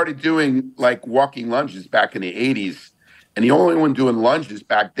started doing like walking lunges back in the 80s, and the only one doing lunges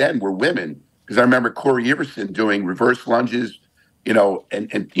back then were women, because I remember Corey Iverson doing reverse lunges,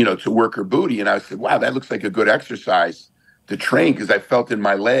 and to work her booty, and I said, wow, that looks like a good exercise to train, because I felt it in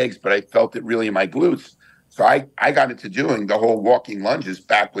my legs, but I felt it really in my glutes. So I got into doing the whole walking lunges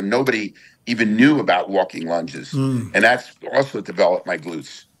back when nobody even knew about walking lunges. And that's also developed my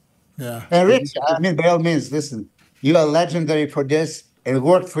glutes. Yeah. And Rich, I mean, by all means, listen, you are legendary for this. It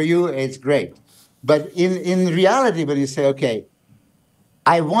worked for you. It's great. But in reality, when you say, okay,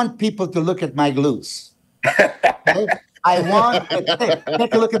 I want people to look at my glutes. Okay? I want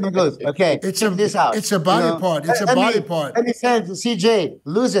take a look at my glutes. Okay, check this out. It's a body part. It's a body part. Let me say, CJ,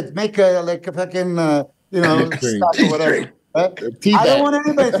 lose it. Make a fucking stuff or whatever. I don't want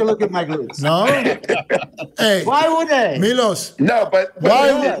anybody to look at my glutes. No. Hey, why would they? Milos. No, but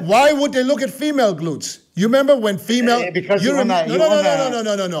why would they look at female glutes? You remember when female? Because no.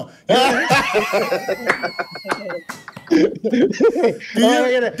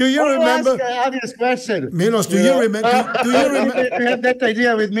 Do you remember? Obvious question. Milos, do you remember? Do you remember? You have that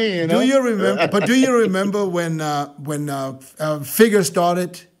idea with me. Do you remember? But do you remember when figure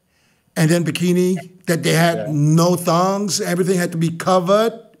started, and then bikini, that they had no thongs, everything had to be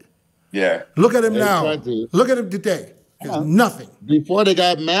covered? Yeah. Look at him now. Look at him today. There's nothing. Before they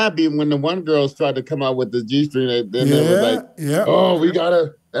got mad, when the one girls tried to come out with the G-string, then they were like, "Oh, we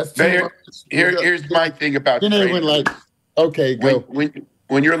gotta." That's too much. Here's my thing about. Then they went like, "Okay, go."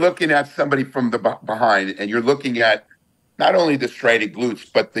 When you're looking at somebody from the behind, and you're looking at not only the striated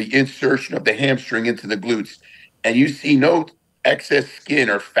glutes, but the insertion of the hamstring into the glutes, and you see no excess skin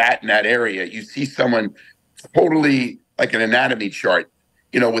or fat in that area, you see someone totally like an anatomy chart.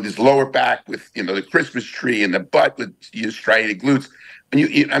 With his lower back, with the Christmas tree, and the butt with striated glutes. And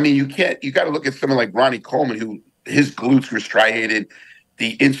you got to look at someone like Ronnie Coleman, who his glutes were striated.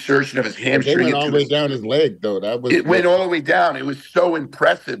 The insertion of his hamstring. They went all the way down his leg, though. It went all the way down. It was so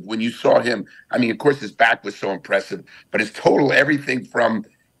impressive when you saw him. I mean, of course, his back was so impressive, but his total everything from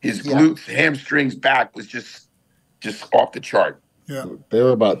his glutes, hamstrings, back was just off the chart. Yeah, they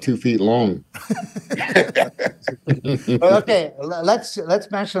were about 2 feet long. Okay,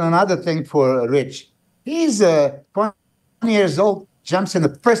 let's mention another thing for Rich. He's 20 years old, jumps in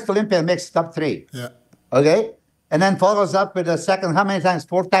the first Olympia and makes top 3. Yeah. Okay, and then follows up with a second. How many times?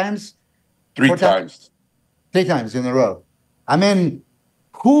 4 times? 3 times. 3 times in a row. I mean,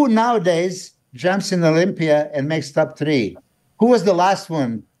 who nowadays jumps in Olympia and makes top 3? Who was the last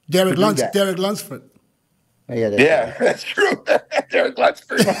one? Derek Lunsford. Yeah, that's true. Derek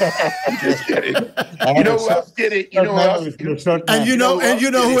Lunsford. Just kidding. You know who else did it? You know who else? And you know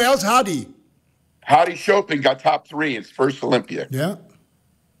who else? Hadi. Hadi Chopin got top 3 in his first Olympia. Yeah.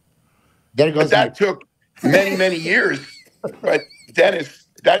 But that took many, many years. But Dennis,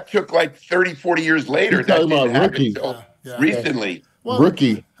 that took like 30, 40 years later. You're talking about rookie. recently. Well,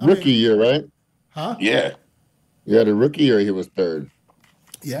 rookie year, right? Huh? Yeah. Yeah, the rookie year he was third.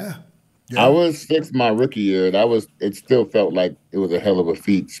 Yeah. I was sixth my rookie year. It still felt like it was a hell of a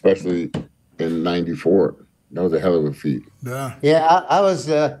feat, especially in '94. That was a hell of a feat. Yeah. Yeah, I was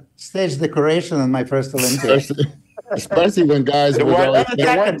stage decoration in my first Olympia. Especially when guys the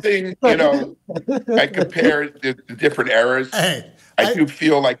one thing, I compare the different eras. Hey, I do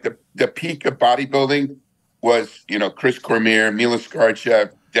feel like the peak of bodybuilding was, Chris Cormier,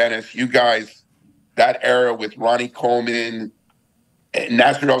 MILOS, Dennis, you guys, that era with Ronnie Coleman,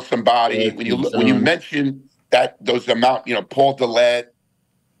 Nasrul Somebody. When you mention those amount, Paul Dillette,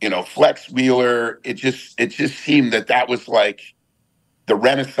 Flex Wheeler, it just seemed that was like the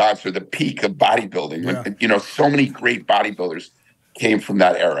renaissance or the peak of bodybuilding. Yeah. When, so many great bodybuilders came from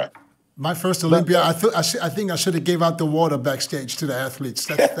that era. My first Olympia, I think I should have gave out the water backstage to the athletes.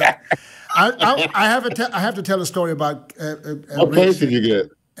 I have to tell a story about what place did you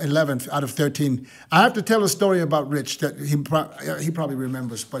get? 11th out of 13. I have to tell a story about Rich that he probably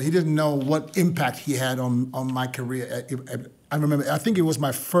remembers, but he didn't know what impact he had on my career. I remember, I think it was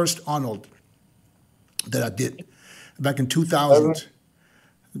my first Arnold that I did back in 2000.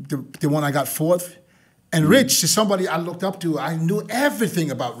 The one I got fourth. And Rich is somebody I looked up to. I knew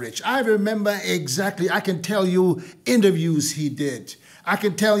everything about Rich. I remember exactly. I can tell you interviews he did. I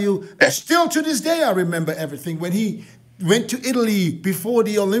can tell you, still to this day, I remember everything. When he went to Italy before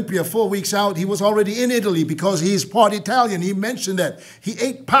the Olympia, 4 weeks out, he was already in Italy because he's part Italian. He mentioned that. He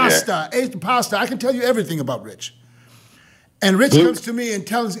ate pasta, I can tell you everything about Rich. And Rich comes to me and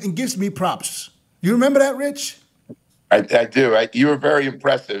gives me props. You remember that, Rich? I do. You were very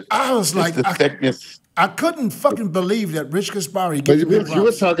impressive. I was like, the thickness. I couldn't fucking believe that Rich Kaspari. But you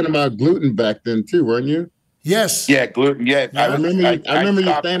were talking about gluten back then too, weren't you? Yes. Yeah, gluten. Yeah, I remember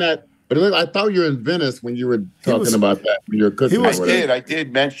you saying that. But I thought you were in Venice when you were talking about that. When you were cooking. I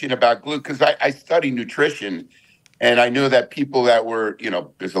did mention about gluten because I study nutrition, and I knew that people that were,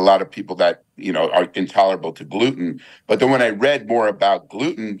 there's a lot of people that are intolerable to gluten. But then when I read more about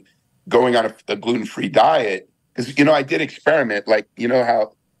gluten, going on a gluten-free diet, because I did experiment, like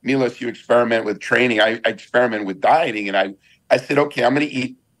how MILOS, you experiment with training. I experiment with dieting, and I said, okay, I'm going to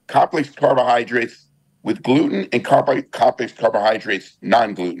eat complex carbohydrates with gluten and complex carbohydrates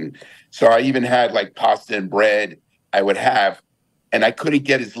non-gluten. So I even had like pasta and bread I would have, and I couldn't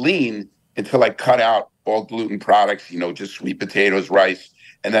get as lean until I cut out all gluten products, just sweet potatoes, rice.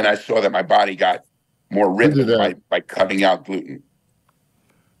 And then I saw that my body got more ripped by cutting out gluten.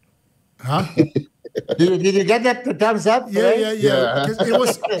 Huh? Did you get that thumbs up? Yeah. It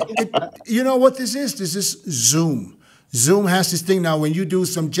was, you know what this is? This is Zoom. Zoom has this thing now. When you do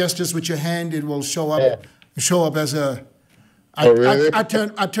some gestures with your hand, it will show up. Yeah. Show up as a. Really? I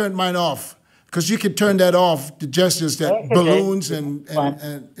turned mine off because you can turn that off. The gestures, that balloons and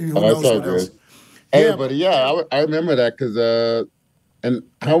who knows what else. Hey, yeah, but I remember that because and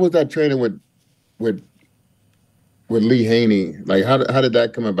how was that training with Lee Haney? Like how did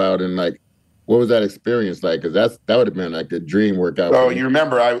that come about, and like what was that experience like? Because that would have been like a dream workout. Oh, you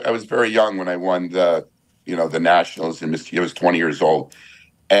remember I was very young when I won the nationals, and I was 20 years old,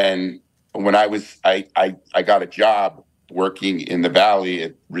 and when I got a job working in the Valley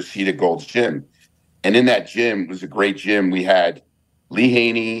at Reseda Gold's gym, and in that gym, it was a great gym. We had Lee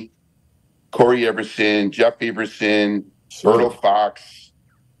Haney, Corey Everson, Jeff Everson, Bertil Fox,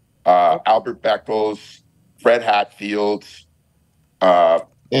 Albert Beckles, Fred Hatfield,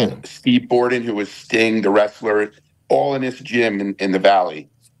 Steve Borden, who was Sting, the wrestler, all in this gym in the Valley.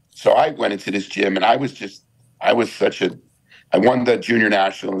 So I went into this gym, and I won the junior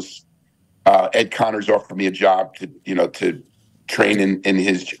nationals. Ed Connors offered me a job to train in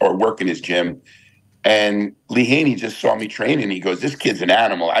his or work in his gym. And Lee Haney just saw me training. He goes, "This kid's an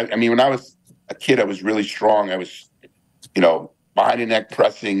animal." I mean, when I was a kid, I was really strong. I was, behind the neck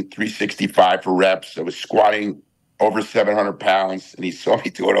pressing 365 for reps. I was squatting over 700 pounds. And he saw me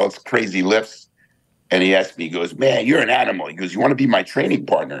doing all these crazy lifts. And he asked me, he goes, "Man, you're an animal." He goes, "You want to be my training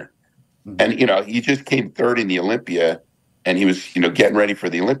partner?" Mm-hmm. And, he just came third in the Olympia. And he was, getting ready for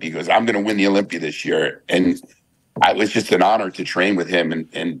the Olympia. He goes, "I'm going to win the Olympia this year." And it was just an honor to train with him.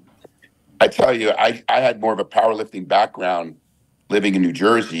 And I tell you, I had more of a powerlifting background living in New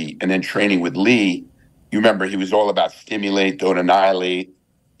Jersey and then training with Lee. You remember, he was all about stimulate, don't annihilate.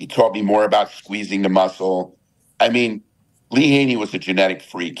 He taught me more about squeezing the muscle. I mean, Lee Haney was a genetic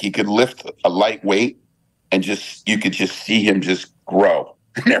freak. He could lift a light weight and you could just see him just grow.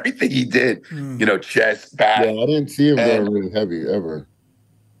 And everything he did, chest, back. Yeah, I didn't see him going really heavy ever.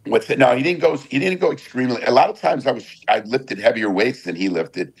 No, he didn't go extremely. A lot of times I lifted heavier weights than he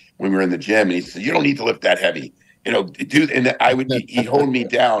lifted when we were in the gym. And he said, "You don't need to lift that heavy." you know, dude, and he'd hold me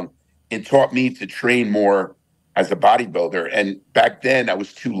down and taught me to train more as a bodybuilder. And back then I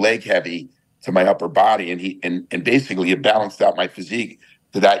was too leg heavy to my upper body. And basically it balanced out my physique.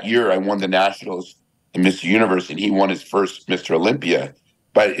 So that year I won the nationals in Mr. Universe, and he won his first Mr. Olympia.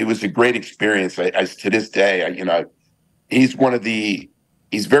 But it was a great experience. I to this day, you know, he's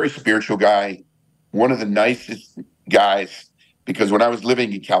a very spiritual guy, one of the nicest guys. Because when I was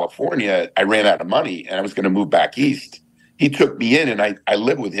living in California, I ran out of money and I was going to move back east. He took me in, and I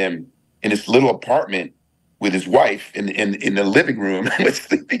lived with him in this little apartment with his wife in the living room. I was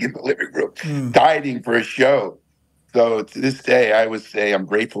sleeping in the living room, dieting for a show. So to this day, I would say I'm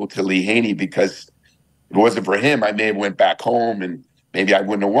grateful to Lee Haney, because if it wasn't for him, I may have went back home and maybe I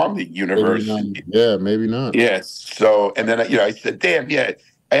wouldn't have won the universe. Yeah, maybe not. Yes. So, and then, you know, I said, damn, yeah,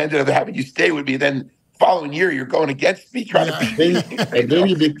 I ended up having you stay with me. Then following year, you're going against me, trying to beat me.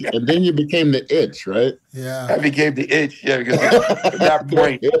 And then you became the itch, right? Yeah. I became the itch, yeah, because at that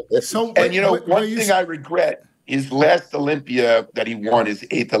point. So, and, you know, one thing I regret, his last Olympia that he won, his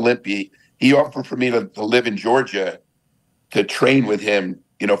 8th Olympia, he offered for me to live in Georgia to train with him,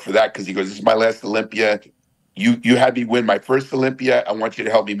 you know, for that, because he goes, this is my last Olympia. You had me win my first Olympia. I want you to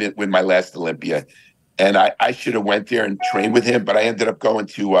help me win my last Olympia. And I should have went there and trained with him, but I ended up going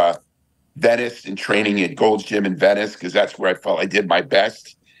to Venice and training at Gold's Gym in Venice, because that's where I felt I did my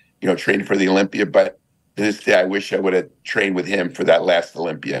best, you know, training for the Olympia. But to this day, I wish I would have trained with him for that last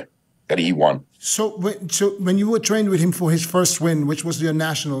Olympia that he won. So when you were trained with him for his first win, which was your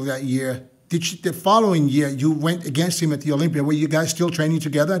national that year, the following year you went against him at the Olympia? Were you guys still training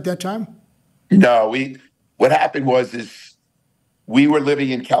together at that time? No, what happened was we were living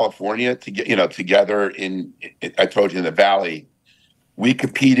in California together I told you, in the Valley. He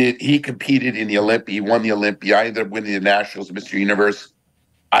competed in the Olympia. He won the Olympia. I ended up winning the nationals, Mr. Universe.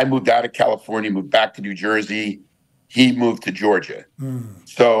 I moved out of California, moved back to New Jersey. He moved to Georgia.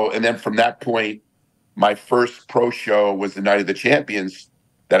 So, and then from that point, my first pro show was the Night of the Champions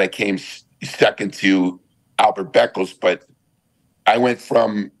that I came second to Albert Beckles. But I went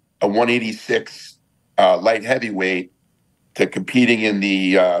from a 186 light heavyweight to competing in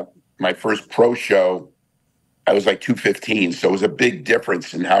my first pro show. I was like 215. So it was a big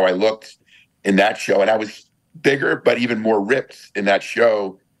difference in how I looked in that show. And I was bigger, but even more ripped in that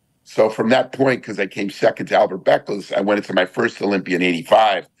show. So from that point, because I came second to Albert Beckles, I went into my first Olympia in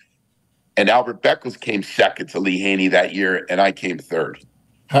 85. And Albert Beckles came second to Lee Haney that year, and I came third.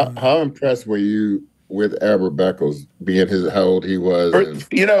 How impressed were you with Albert Beckles, being how old he was?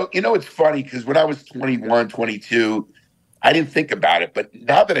 You know, it's funny, because when I was 21, 22, I didn't think about it. But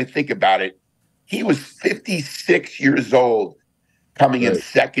now that I think about it, he was 56 years old, coming in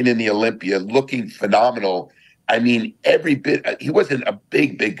second in the Olympia, looking phenomenal. I mean, every bit. He wasn't a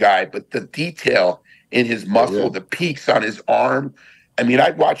big guy, but the detail in his muscle, the peaks on his arm. I mean,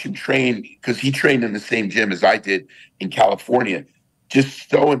 I'd watch him train, because he trained in the same gym as I did in California. Just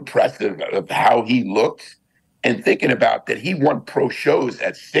so impressive of how he looked, and thinking about that he won pro shows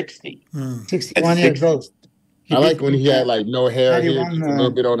at 60. 61 years old. I like when he had like no hair here, just a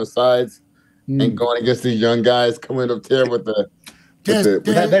little bit on the sides, and going against these young guys coming up there with the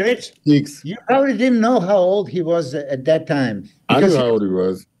Rich, you probably didn't know how old he was at that time. I knew how old he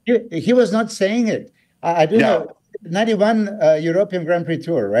was. He was not saying it. I do know. 91 European Grand Prix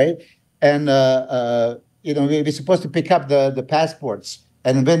Tour, right? And you know, we're supposed to pick up the passports.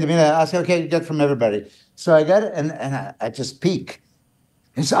 And when I said, okay, get from everybody. So I got it, and I just peek.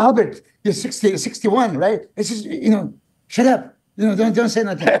 And so, Albert, you're 61, right? It's just, you know, shut up. You know, don't say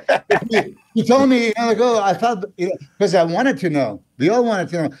nothing. He told me, you know, like, oh, I felt, because I wanted to know. We all wanted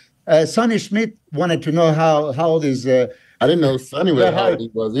to know. Sonny Schmidt wanted to know how old is. I didn't know Sonny was how old he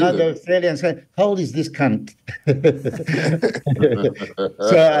was either. The Australian said, how old is this cunt?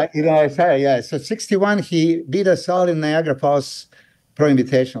 So, you know, I said, yeah. So 61, he beat us all in Niagara Falls Pro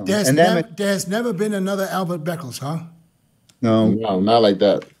Invitational. There's never been another Albert Beckles, huh? No, not like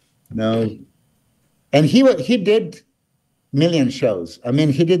that. No. And he did million shows. I mean,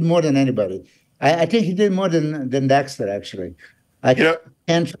 he did more than anybody. I think he did more than Dexter, actually. I can't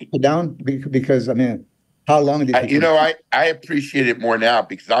track it down because, I mean, how long did he I appreciate it more now,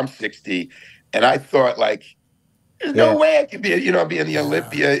 because I'm 60, and I thought, like, there's no way I could be in the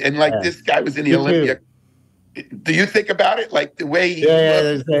Olympia, and like this guy was in the Olympia. Do you think about it? Like the way he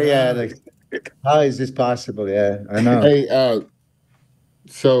like, how is this possible? Yeah, I know. Hey,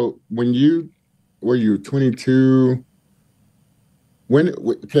 so when were you 22? When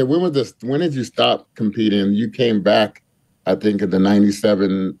was this? When did you stop competing? You came back, I think, at the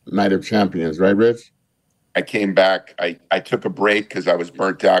 97 Night of Champions, right, Rich? I came back. I took a break because I was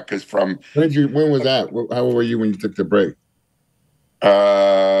burnt out. Because from when was that? How old were you when you took the break?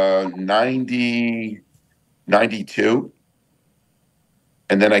 90, 92.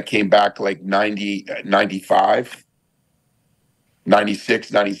 And then I came back like 90, 95,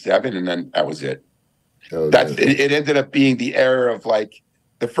 96, 97, and then that was it. It ended up being the era of like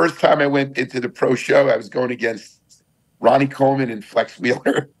the first time I went into the pro show, I was going against Ronnie Coleman and Flex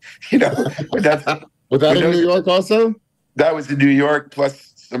Wheeler. You know, was that in New York also? That was in New York,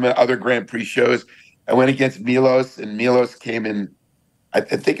 plus some other Grand Prix shows. I went against MILOS, and MILOS came in. I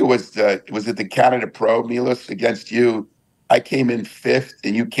think it was at the Canada Pro, MILOS against you. I came in 5th,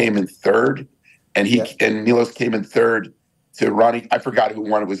 and you came in 3rd, and and MILOS came in 3rd to Ronnie. I forgot who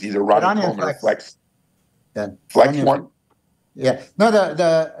won. It was either Ronnie Coleman or Flex. Yeah, Flex won. Yeah, no,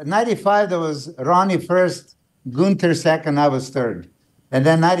 the 95 there was Ronnie 1st, Gunther 2nd, I was 3rd, and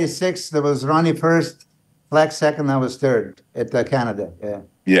then 96 there was Ronnie 1st, Flex 2nd, I was 3rd at Canada.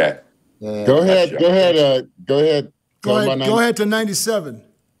 Yeah. Go ahead. Go ahead to 97.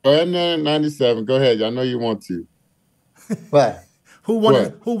 Go ahead, 97. Go ahead. I know you want to. What? Who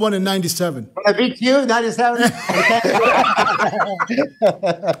won in 97? I beat you, 97? You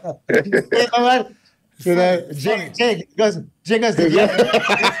know what? Jig goes, did you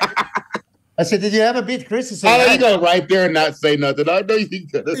I said, did you ever beat Chris? He said, how do you go right there and not say nothing? I know you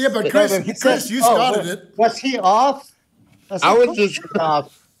could. Yeah, but Chris, you started it. Was he off? I was just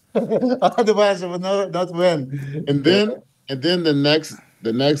off. Otherwise, I would not win. And then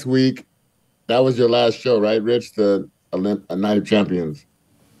the next week, that was your last show, right, Rich? The Night of Champions.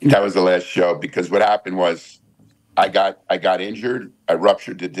 That was the last show because what happened was I got injured. I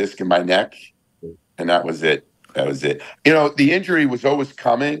ruptured the disc in my neck, and that was it. That was it. You know, the injury was always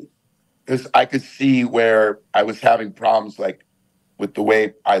coming because I could see where I was having problems, like with the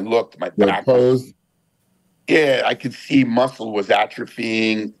way I looked, my back. Yeah, I could see muscle was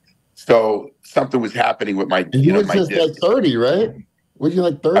atrophying. So something was happening with my, you were just like 30, right? Were you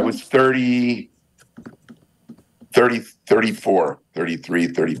like 30? I was 30, 34, 33,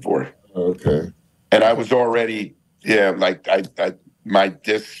 34. Okay. And I was already, like my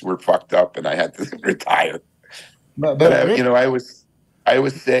discs were fucked up and I had to retire. But I always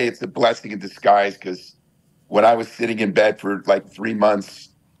say it's a blessing in disguise because when I was sitting in bed for like 3 months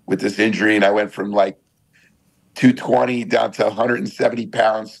with this injury and I went from like 220 down to 170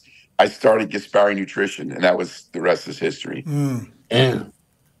 pounds, I started Gaspari Nutrition, and that was the rest is history. And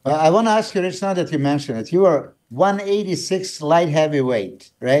I want to ask you, Rich, now that you mentioned it, you were 186 light heavyweight,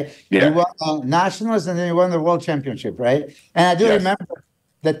 right? Yeah. You won nationals, and then you won the world championship, right? And I do remember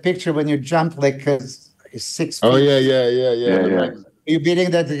that picture when you jumped like 6 feet. Oh, yeah. You beating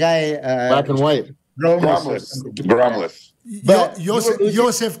that guy. Black and white. Gromless. But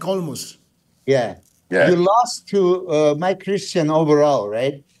Josef Kolmus. Yeah. You lost to Mike Christian overall,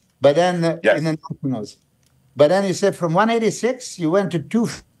 right? But then in the nationals. But then you said from 186, you went to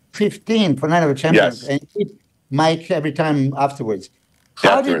 215 for Night of the Champions. And you beat Mike every time afterwards.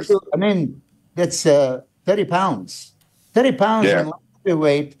 How did you, I mean, that's 30 pounds. 30 pounds in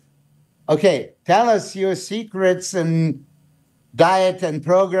lightweight. Okay, tell us your secrets and diet and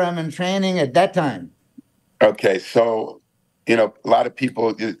program and training at that time. Okay, so, a lot of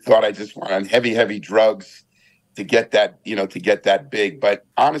people thought I just went on heavy drugs to get that big. But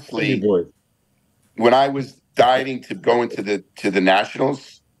honestly, when I was dieting to go into the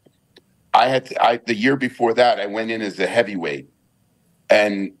nationals, the year before that, I went in as a heavyweight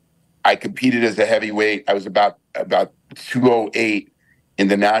and I competed as a heavyweight. I was about 208 in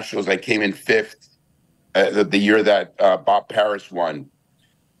the nationals. I came in 5th the year that Bob Paris won.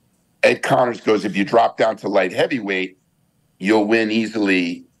 Ed Connors goes, if you drop down to light heavyweight, you'll win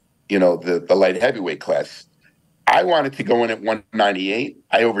easily, the light heavyweight class. I wanted to go in at 198.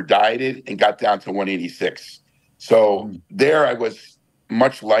 I over-dieted and got down to 186. So there I was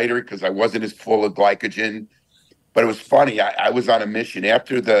much lighter because I wasn't as full of glycogen. But it was funny. I was on a mission.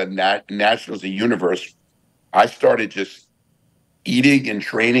 After the Nationals of Universe, I started just eating and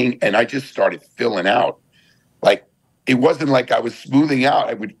training, and I just started filling out. Like, it wasn't like I was smoothing out.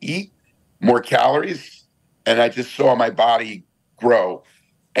 I would eat more calories, and I just saw my body grow.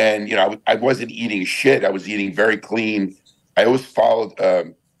 And, I wasn't eating shit. I was eating very clean. I always followed,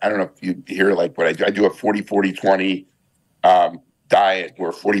 I don't know if you hear like what I do. I do a 40-40-20 diet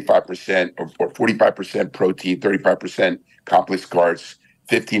where 45% or 45% protein, 35% complex carbs,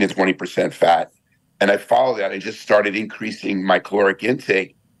 15 to 20% fat. And I followed that. I just started increasing my caloric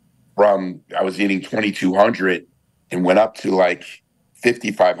intake from, I was eating 2,200 and went up to like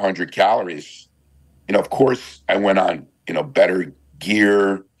 5,500 calories. Of course, I went on, better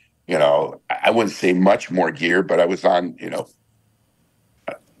gear, you know, I wouldn't say much more gear, but I was on,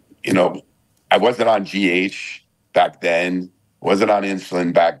 I wasn't on GH back then, wasn't on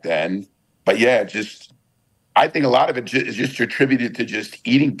insulin back then. But yeah, I think a lot of it is just attributed to just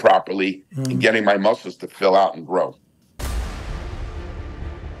eating properly and getting my muscles to fill out and grow.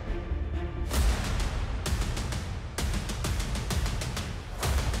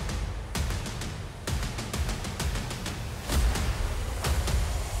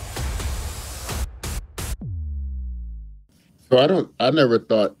 So I never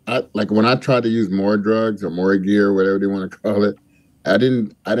thought, like when I tried to use more drugs or more gear, whatever they want to call it, I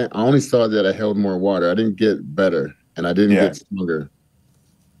only saw that I held more water. I didn't get better and I didn't get stronger.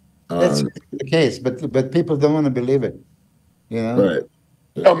 That's the case, but people don't want to believe it, you know? Right.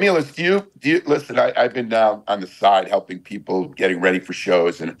 Oh, Milos, do you listen? I've been now on the side helping people getting ready for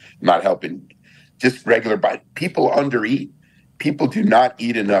shows and not helping just regular body. People undereat. People do not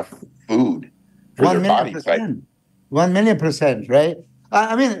eat enough food for their bodies. 1,000,000%, right?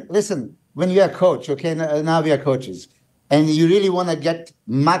 I mean, listen, when you're a coach, okay, now we are coaches, and you really want to get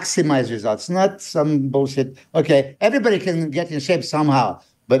maximize results, not some bullshit. Okay, everybody can get in shape somehow,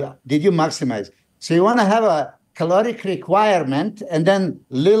 but did you maximize? So you want to have a caloric requirement and then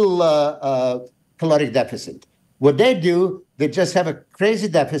little caloric deficit. What they do, they just have a crazy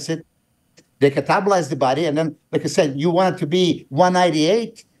deficit. They catabolize the body, and then, like I said, you want it to be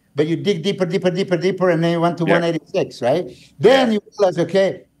 198, but you dig deeper, and then you went to 186, right? Then you realize,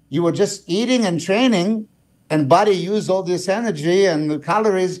 okay, you were just eating and training, and body used all this energy and the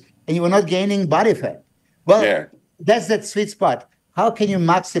calories, and you were not gaining body fat. Well, that's that sweet spot. How can you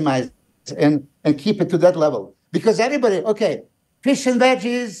maximize and keep it to that level? Because everybody, okay, fish and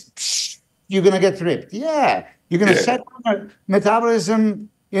veggies, you're going to get ripped. Yeah, you're going to set your metabolism,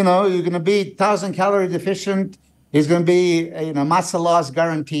 you're going to be 1,000 calorie deficient. It's going to be, muscle loss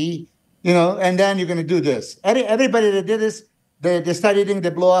guarantee, and then you're going to do this. Everybody that did this, they start eating,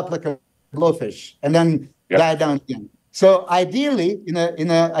 they blow up like a blowfish and then die down again. So ideally, in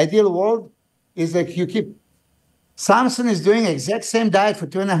an ideal world, is like you keep, SAMSON is doing exact same diet for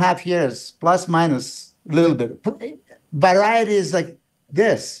 2.5 years, plus minus a little bit. Variety is like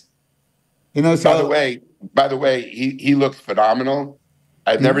this, So by the way, he looks phenomenal.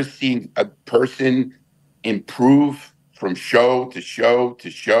 I've never seen a person improve from show to show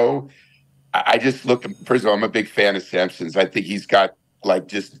to show. I just look, first of all, I'm a big fan of SAMSON's. I think he's got like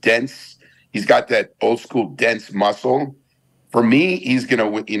just dense, he's got that old school dense muscle. For me, he's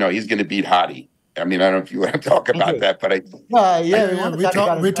gonna beat HADI. I mean, I don't know if you want to talk about that, but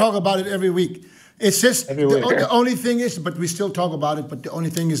we talk about it every week. It's just the only thing is, but we still talk about it. But the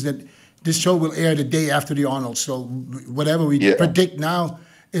only thing is that this show will air the day after the Arnold. So whatever we predict now,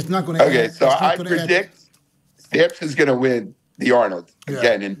 it's not going to. Okay, so I predict SAMSON's going to win the Arnold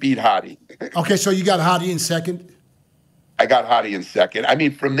again and beat HADI. Okay, so you got HADI in second. I got HADI in second. I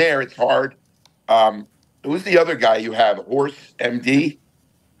mean, from there it's hard. Who's the other guy you have? Horse MD.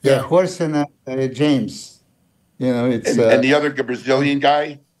 Yeah, Horse and James. It's and the other Brazilian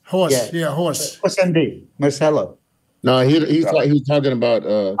guy. Horse, Horse. Horse MD, Marcelo. No, he's talking about.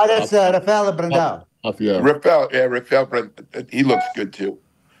 That's Rafael Brandao. Rafael Brandao. He looks good too.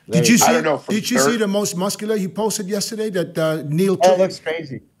 Did you see? I don't know. Did you see the most muscular he posted yesterday? That Neil. That looks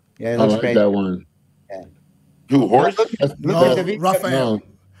crazy. Yeah, it looks crazy. That one. Yeah. Who, Horse? No, Rafael. No.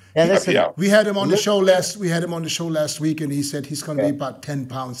 Yeah, listen. We had him on the show last. We had him on the show last week, and he said he's going to be about 10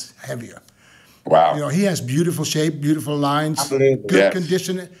 pounds heavier. Wow. He has beautiful shape, beautiful lines, good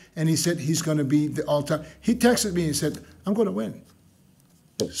condition, and he said he's going to be the all-time. He texted me and said, "I'm going to win."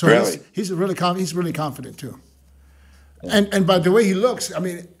 So really? he's really confident too. And by the way he looks, I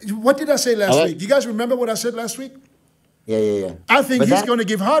mean, what did I say last week? Do you guys remember what I said last week? Yeah. I think he's going to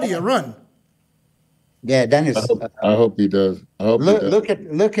give HADI a run. Yeah, Dennis. I hope he does. Look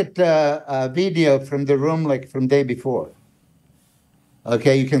at a video from the room, like from day before.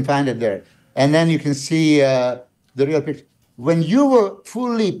 Okay, you can find it there, and then you can see the real picture. When you were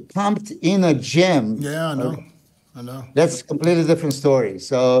fully pumped in a gym. Yeah, I know. I know. That's a completely different story.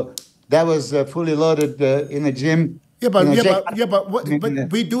 So that was fully loaded in a gym. Yeah, but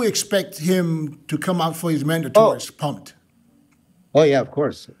we do expect him to come out for his mandatories pumped. Oh yeah, of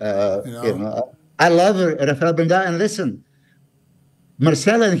course. I love Rafael Brandao, and listen,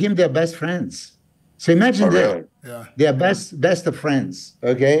 Marcelo and him, they're best friends. So imagine really? They're best of friends,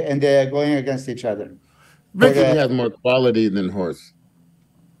 okay, and they're going against each other. I think he has more quality than Horse.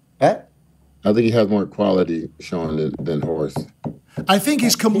 What? I think he has more quality showing than Horse. I think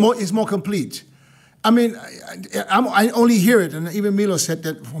he's more complete. I mean, I only hear it, and even Milos said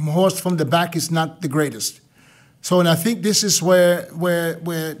that from Horse from the back is not the greatest. So, and I think this is where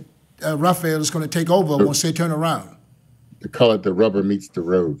Rafael is going to take over once they turn around. They call it the rubber meets the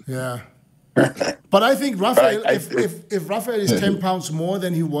road. Yeah. But I think Rafael, if Rafael is 10 pounds more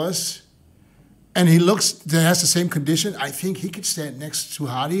than he was, and he has the same condition, I think he could stand next to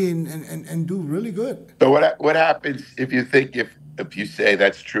Hadi and do really good. So what happens if you think if you say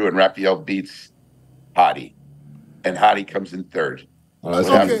that's true and Rafael beats Hadi, and Hadi comes in third?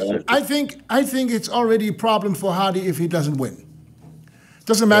 Okay, I think it's already a problem for Hadi if he doesn't win.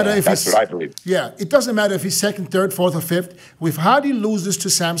 Doesn't matter if that's what I believe. Yeah, it doesn't matter if he's second, third, fourth, or fifth. If Hadi loses to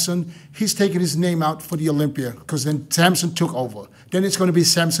SAMSON, he's taking his name out for the Olympia because then SAMSON took over. Then it's going to be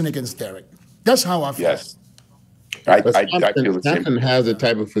SAMSON against Derek. That's how I feel. Yes, I feel the same. SAMSON has a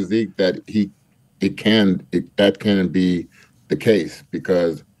type of physique that that can be the case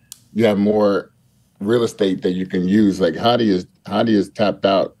because you have more real estate that you can use. Like Hadi is tapped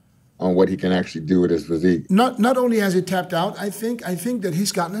out on what he can actually do with his physique. Not only has he tapped out, I think that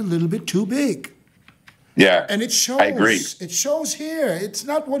he's gotten a little bit too big. Yeah, and it shows. I agree. It shows here. It's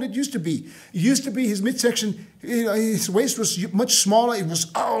not what it used to be. It used to be his midsection, his waist was much smaller. It was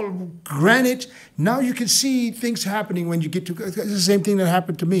all granite. Now you can see things happening when you get to. It's the same thing that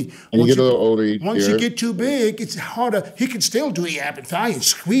happened to me. And you get a little older each Once year. you get too big, it's harder. He can still do the ab and thigh and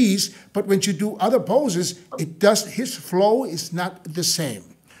squeeze, but when you do other poses, his flow is not the same.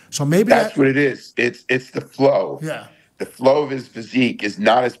 So maybe that's what it is. It's the flow. Yeah. The flow of his physique is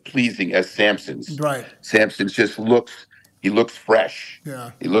not as pleasing as Samson's. Right. Samson's just looks fresh. Yeah.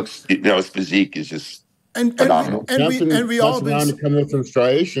 He looks, his physique is just and phenomenal. We all been coming with some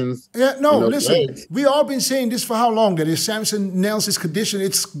striations. Yeah, no, listen. Legs. We all been saying this for how long? That if Samson nails his condition,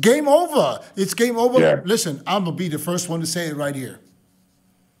 it's game over. It's game over. Yeah. Listen, I'm gonna be the first one to say it right here.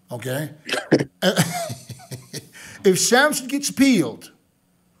 Okay. If Samson gets peeled,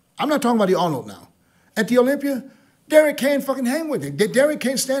 I'm not talking about the Arnold now. At the Olympia, Derek can't fucking hang with him. Derek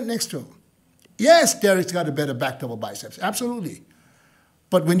can't stand next to him. Yes, Derek's got a better back double biceps, absolutely.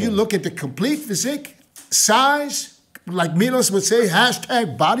 But when you look at the complete physique, size, like Milos would say,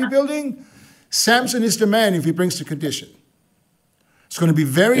 hashtag bodybuilding, Samson is the man if he brings the condition. It's going to be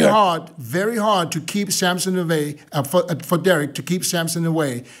very hard to keep Samson away, for Derek to keep Samson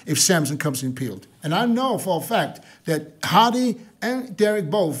away if Samson comes in peeled. And I know for a fact that Hadi and Derek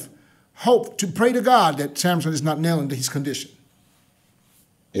both hope to pray to God that Samson is not nailing his condition.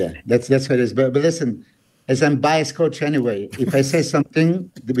 Yeah, that's what it is. But listen, as I'm biased coach anyway, if I say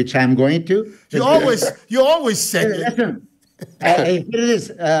something, which I'm going to, you always say it. Listen, here it is.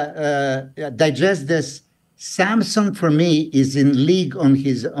 Digest this. Samson for me is in league on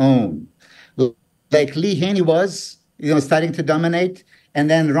his own, like Lee Haney was, starting to dominate. And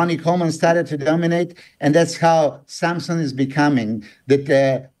then Ronnie Coleman started to dominate, and that's how Samson is becoming.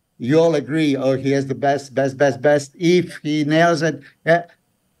 That you all agree, he has the best. If he nails it,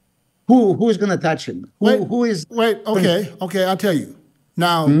 who's going to touch him? Who is? Wait, okay, I'll tell you.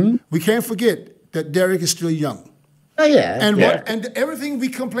 Now, we can't forget that Derek is still young. Oh, yeah. And everything we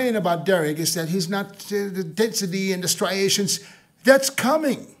complain about Derek is that he's not the density and the striations. That's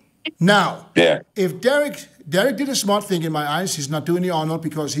coming. Now, if Derek did a smart thing in my eyes, he's not doing the Arnold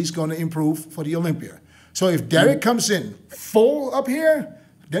because he's going to improve for the Olympia. So if Derek comes in full up here,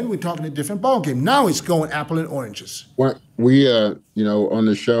 then we're talking a different ballgame. Now it's going apple and oranges. Well, we, on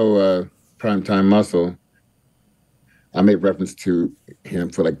the show Primetime Muscle, I made reference to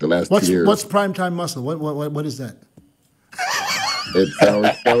him for like the last 2 years. What's Primetime Muscle? What is that? It's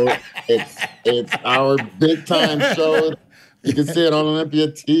our show. It's our big time show. You can see it on Olympia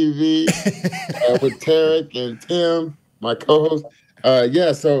TV with Tarek and Tim, my co-host.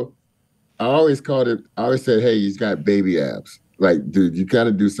 So I always said, hey, he's got baby abs. Like, dude, you got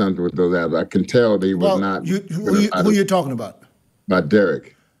to do something with those abs. I can tell they was not. Who you talking about? About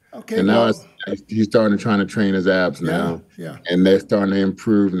Derek. Okay. And now he's starting to train his abs now. Yeah. And they're starting to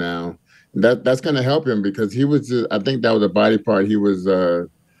improve now. That's going to help him because he was I think that was a body part he was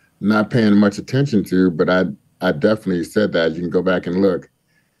not paying much attention to, but I definitely said that. You can go back and look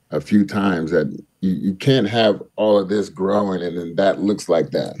a few times that you can't have all of this growing and then that looks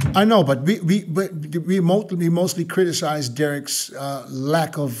like that. I know, but we mostly criticize Derek's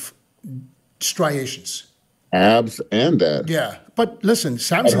lack of striations. Abs and that. Yeah, but listen,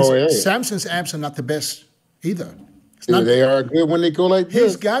 Samson's abs are not the best either. They are good when they go like this.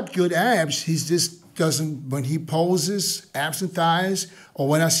 He's got good abs. He just doesn't, when he poses, abs and thighs, or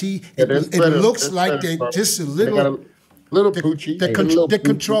when I see, it looks like they just a little poochie. The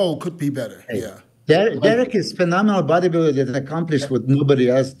control could be better. Yeah. Derek is phenomenal bodybuilder that accomplished what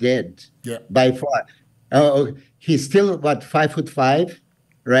nobody else did. Yeah. By far. He's still, 5'5",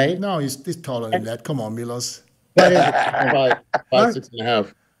 right? No, he's taller than that. Come on, Milos.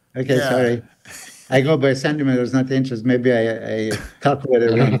 5'6.5". Okay, sorry. I go by centimeters, not inches. Maybe I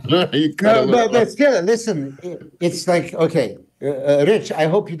calculated wrong. No, but still, listen, it's like, okay, Rich, I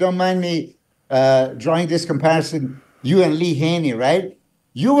hope you don't mind me drawing this comparison, you and Lee Haney, right?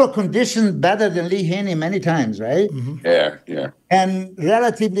 You were conditioned better than Lee Haney many times, right? Mm-hmm. Yeah, yeah. And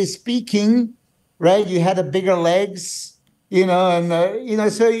relatively speaking, right, you had a bigger legs, you know, and, you know,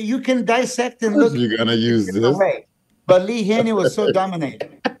 so you can dissect and look. You're going to use this. Way. But Lee Haney was so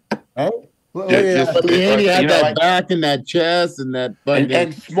dominating, right? Lee Haney had that back and that chest and that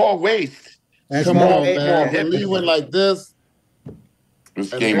and small waist. Come on, man. When Lee went like this,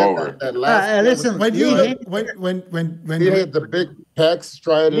 it's game over. Listen, when you when he had the big pecs,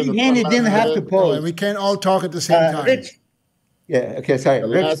 striated. Lee Haney didn't have to pose. We can't all talk at the same time. Rich, yeah, okay, sorry.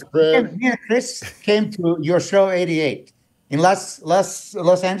 Rich, me and Chris came to your show '88 in Los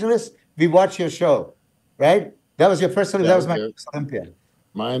Angeles. We watched your show, right? That was your first. That was my first Olympia.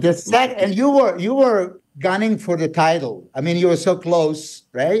 Mine. And you were gunning for the title. I mean, you were so close,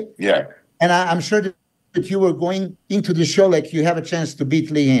 right? Yeah. And I'm sure that you were going into the show like you have a chance to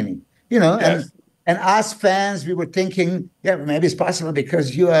beat Lee Haney, you know. Yes. And us fans, we were thinking, yeah, maybe it's possible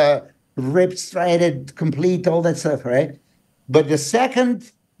because you are ripped, striated, complete, all that stuff, right? But the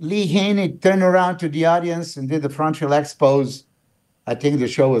second Lee Haney turned around to the audience and did the front relax pose, I think the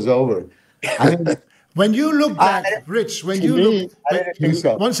show was over. I mean, when you look back, Rich, when you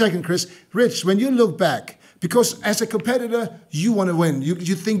look, one second, Chris, Rich, when you look back, because as a competitor, you want to win. You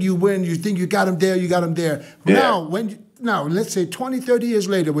think you win. You think you got him there. You got him there. Yeah. Now, let's say 20, 30 years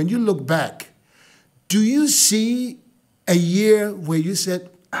later, when you look back, do you see a year where you said,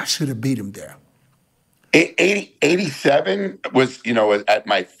 I should have beat him there? 87 was, you know, at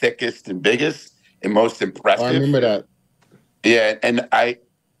my thickest and biggest and most impressive. Oh, I remember that. Yeah, and I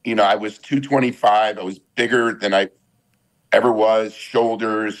was 225. I was bigger than I ever was.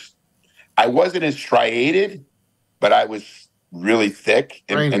 Shoulders. I wasn't as striated, but I was really thick,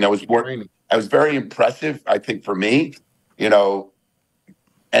 and I was very impressive. I think for me, you know,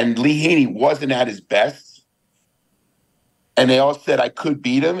 and Lee Haney wasn't at his best, and they all said I could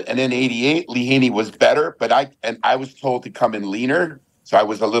beat him. And then '88, Lee Haney was better, but I was told to come in leaner, so I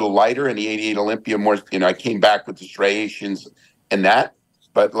was a little lighter. In the '88 Olympia, more, you know, I came back with the striations and that.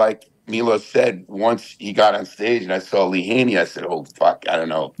 But like Milos said, once he got on stage and I saw Lee Haney, I said, "Oh fuck, I don't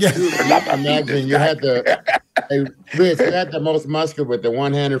know." Yeah, imagine you had Rich, you had the most muscle with the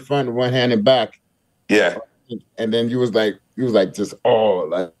one-handed front and one-handed back. Yeah, and then you was like just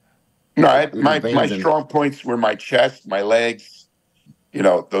like. No, my strong points were my chest, my legs. You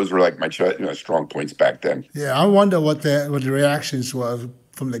know, those were like my strong points back then. Yeah, I wonder what the reactions were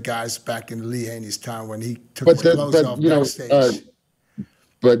from the guys back in Lee Haney's time when he took his clothes off backstage.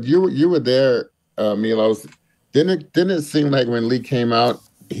 But you were there, Milos. Didn't it seem like when Lee came out,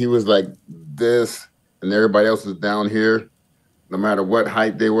 he was like this, and everybody else was down here, no matter what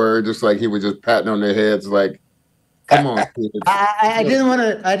height they were, just like he was just patting on their heads, like, "Come on, kids." I didn't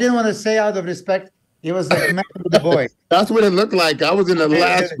want to say out of respect. He was like man with the boy. That's what it looked like. I was in the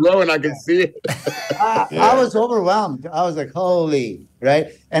last row and I could see it. I was overwhelmed. I was like, "Holy!" Right?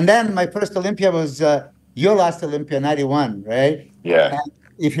 And then my first Olympia was your last Olympia, '91, right? Yeah. And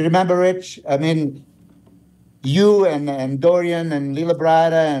if you remember, Rich, I mean, you and Dorian and Lila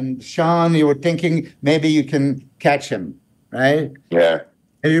Brada and Sean, you were thinking maybe you can catch him, right? Yeah.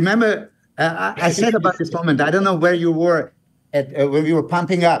 And you remember, I said about this moment, I don't know where you were when we were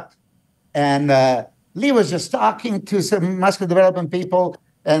pumping up. And Lee was just talking to some muscle development people,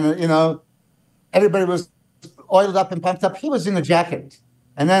 and, you know, everybody was oiled up and pumped up. He was in a jacket.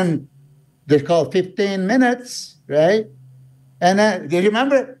 And then they called 15 minutes, right? And then, do you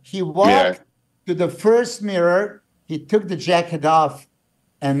remember? He walked to the first mirror. He took the jacket off.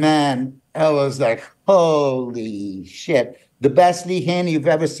 And man, I was like, holy shit. The best Lee Haney you've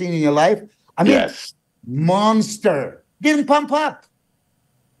ever seen in your life. I mean, monster. Didn't pump up.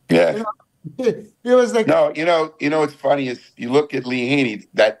 Yeah. You know, it was like... No, you know what's funny is you look at Lee Haney,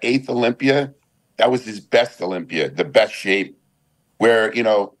 that 8th Olympia, that was his best Olympia, the best shape. Where, you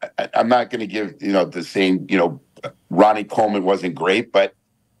know, I'm not going to give, you know, the same, you know, Ronnie Coleman wasn't great, but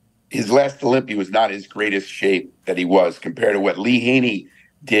his last Olympia was not his greatest shape that he was compared to what Lee Haney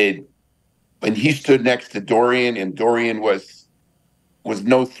did when he stood next to Dorian, and Dorian was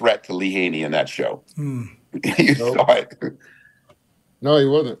no threat to Lee Haney in that show. You saw it. No, he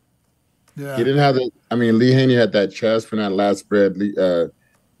wasn't. Yeah. He didn't have the. I mean, Lee Haney had that chest from that last spread.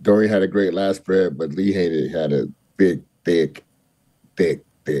 Dorian had a great last spread, but Lee Haney had a big, thick.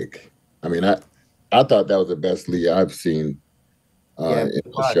 I mean, I thought that was the best Lee I've seen in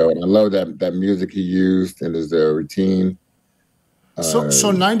the show, and I love that music he used in his routine.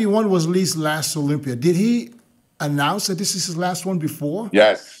 So 91 was Lee's last Olympia. Did he announce that this is his last one before?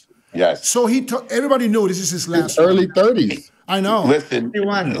 Yes, yes. So everybody knew this is his last early one. 30s. I know. Listen,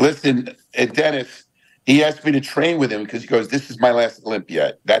 Dennis, he asked me to train with him because he goes, this is my last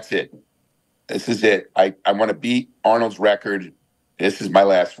Olympia. That's it. This is it. I want to beat Arnold's record. This is my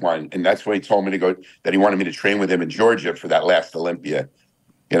last one. And that's when he told me to go, that he wanted me to train with him in Georgia for that last Olympia.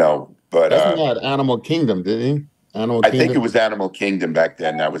 You know, but that's not Animal Kingdom, did he? I think it was Animal Kingdom back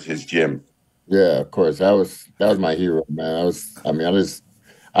then. That was his gym. Yeah, of course. That was my hero, man.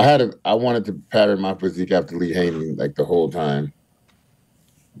 I wanted to pattern my physique after Lee Haney like the whole time.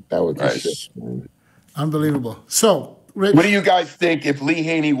 That was the shit, man. Unbelievable. So, Rich, what do you guys think if Lee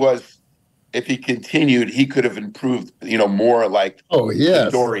Haney if he continued, he could have improved, more like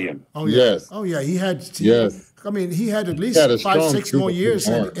Dorian? Oh, yeah. Yes. Oh, yeah. He had, yes. I mean, he had at least 5-6 more years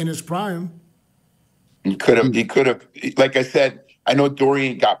in his prime. He could have, like I said, I know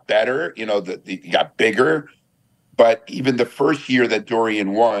Dorian got better, he got bigger, but even the first year that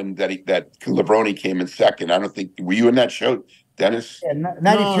Dorian won, that Levrone came in second, I don't think, were you in that show, Dennis? Yeah,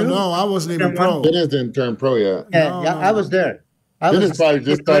 92? No, I wasn't even pro. Dennis didn't turn pro yet. Yeah, I was there. Dennis probably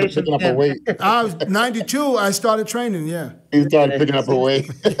just started picking up a weight. I was 92, I started training, yeah. He started picking up a weight.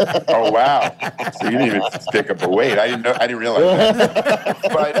 Oh, wow. So you didn't even pick up a weight. I didn't realize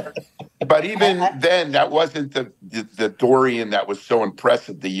that. But even then, that wasn't the Dorian that was so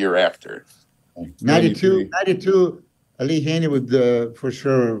impressive the year after. 92, Lee Haney would for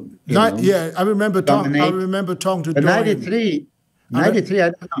sure. I remember talking to Dorian. 93, I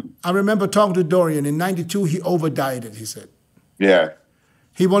don't know. I remember talking to Dorian. In 92, he over-dieted, he said. Yeah.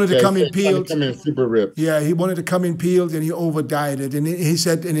 He wanted to come in peeled. Come in super ripped. Yeah, he wanted to come in peeled, and he over-dieted. And he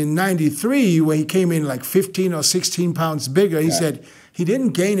said, and in 93, where he came in like 15 or 16 pounds bigger, he said he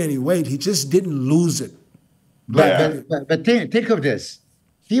didn't gain any weight. He just didn't lose it. But think of this.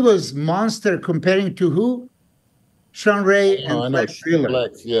 He was monster comparing to who? Sean Ray and Flex Wheeler.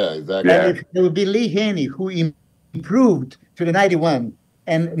 Flex, yeah, exactly. And if it would be Lee Haney who improved to the 91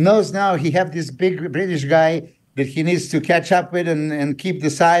 and knows now he have this big British guy that he needs to catch up with and keep the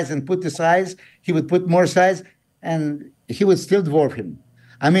size and put the size, he would put more size and he would still dwarf him.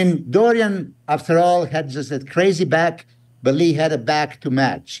 I mean, Dorian, after all, had just a crazy back, but Lee had a back to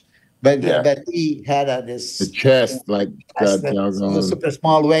match. But Lee had the chest, like the super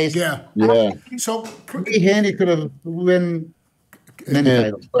small waist. Yeah. So Lee Haney could have won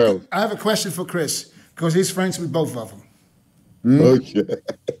many titles. I have a question for Chris because he's friends with both of them. Oh shit!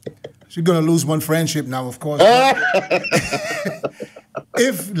 She's gonna lose one friendship now, of course.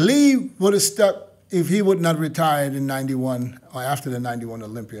 If Lee would have stuck, if he would not retired in 91 or after the 91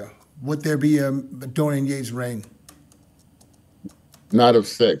 Olympia, would there be a Dorian Yates reign? Not of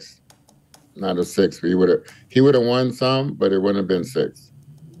 6. Not of 6. He would have won some, but it wouldn't have been 6.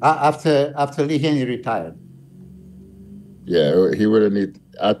 After Lee Haney retired. Yeah, he would have need.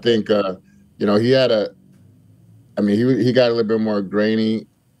 I think he had a. I mean, he got a little bit more grainy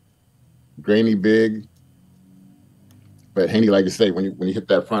big. But Haney, like you say, when you hit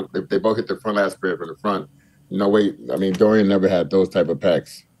that front, they both hit the front last spread from the front. No wait, I mean Dorian never had those type of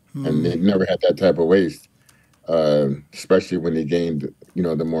pecs, and he never had that type of waist, especially when he gained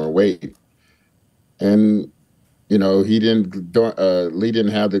the more weight. And Lee didn't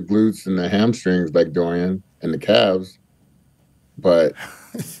have the glutes and the hamstrings like Dorian and the calves, but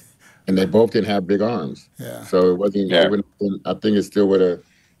and they both didn't have big arms. Yeah. So it wasn't. Yeah. I think it still would have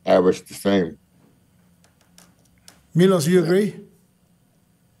averaged the same. Milos, you agree?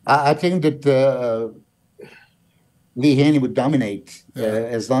 I think that Lee Haney would dominate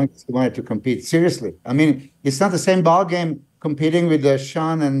as long as he wanted to compete. Seriously. I mean, it's not the same ball game competing with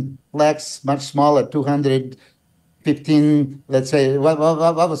Sean and Flex, much smaller, 215, let's say. What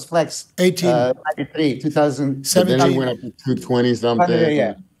was Flex? 93, 2017. Then he went up to 220 something.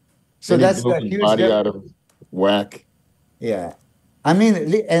 Yeah. So that's a huge body out of whack. Yeah. I mean,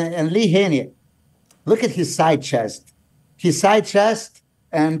 and Lee Haney, look at his side chest. His side chest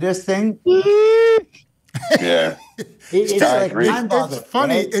and this thing. Yeah. It's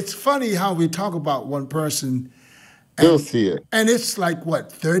funny. Right? It's funny how we talk about one person. Still see it. And it's like,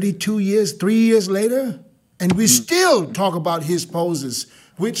 what, 32 years, 3 years later? And we still talk about his poses,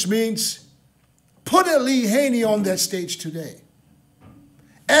 which means put a Lee Haney on that stage today.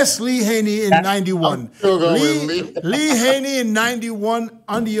 Ask Lee Haney in 91. Lee Haney in 91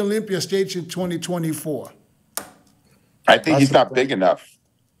 on the Olympia stage in 2024. I think he's not big enough.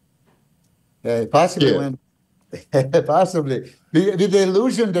 Possibly. When, possibly. The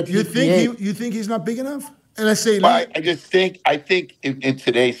illusion that you think he's not big enough? And I say, I think in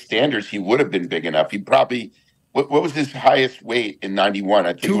today's standards, he would have been big enough. He probably, what was his highest weight in 91?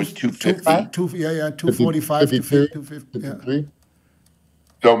 I think it was 250. Yeah, 245 to 250. Yeah.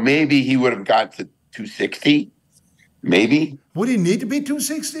 So maybe he would have got to 260. Maybe. Would he need to be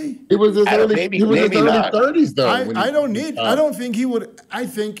 260? It was his early 30s, though. I don't think he would. I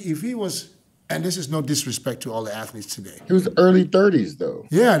think if he was, and this is no disrespect to all the athletes today. He was early 30s, though.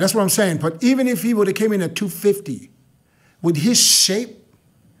 Yeah, that's what I'm saying. But even if he would have came in at 250, with his shape,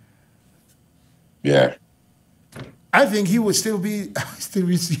 yeah, I think he would still be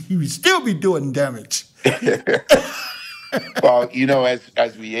doing damage. Well, you know,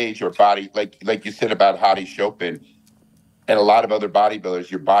 as we age, our body, like you said about Hadi Chopin, and a lot of other bodybuilders,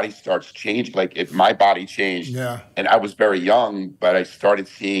 your body starts changing. Like if my body changed, and I was very young, but I started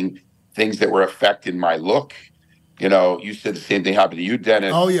seeing things that were affecting my look. You know, you said the same thing happened to you,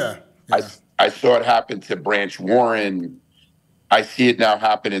 Dennis. Oh yeah. I saw it happen to Branch Warren. I see it now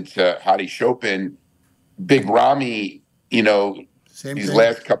happening to Hadi Chopin. Big Ramy, you know, these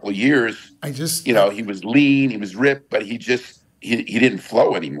last couple of years, you know, he was lean, he was ripped, but he didn't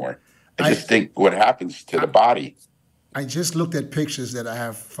flow anymore. I just think what happens to the body. I just looked at pictures that I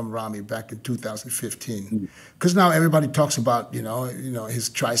have from Ramy back in 2015, because now everybody talks about you know his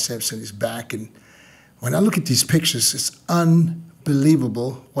triceps and his back, and when I look at these pictures, it's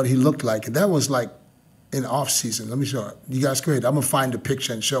unbelievable what he looked like, and that was like in off season. Let me show it. You guys go ahead. I'm gonna find the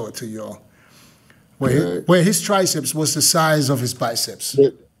picture and show it to you all. Where his triceps was the size of his biceps.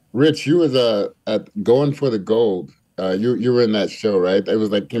 Rich, you was at Going for the Gold. You were in that show, right? It was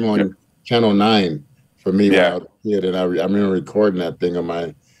like came on Channel 9 for me when I was a kid, and I remember recording that thing on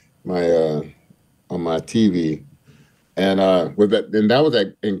my TV. And that was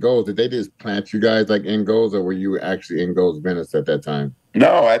in Goals. Did they just plant you guys like in Goals, or were you actually in Goals Venice at that time?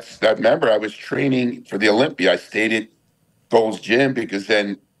 No, I remember I was training for the Olympia. I stayed at Gold's Gym because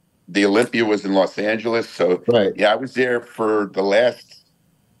then the Olympia was in Los Angeles. So I was there for the last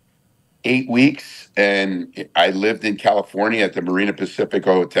 8 weeks, and I lived in California at the Marina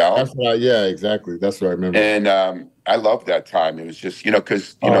Pacifico Hotel. That's right. Yeah, exactly. That's what I remember. And I loved that time. It was just, you know,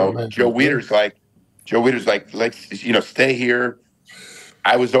 because Joe Weider's like, let's, you know, stay here.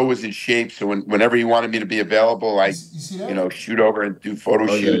 I was always in shape, so whenever he wanted me to be available, I, you know, shoot over and do photo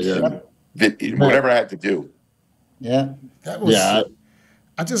shoots, and whatever I had to do. Yeah, that was.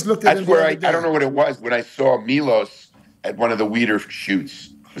 I just looked at. That's where I don't know what it was when I saw Milos at one of the Weider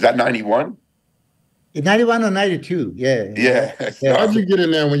shoots. Was that 91? 91 or 92? Yeah. How'd you get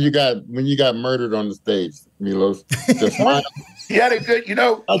in there when you got murdered on the stage, Milos? Just he had a good, you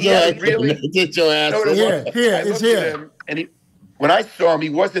know. He had really get your ass. It's here. And when I saw him, he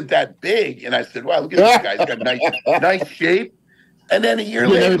wasn't that big, and I said, "Wow, look at this guy! He's got nice shape." And then a year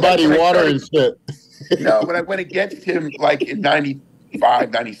later, everybody water and shit. No, when I went against him, like in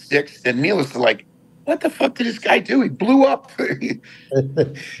 95, 96, and Milos was like, "What the fuck did this guy do? He blew up."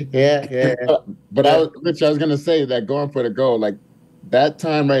 Yeah. But Rich, I was gonna say that Going for the Gold, like that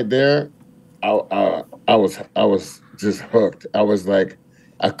time right there, I was just hooked. I was like,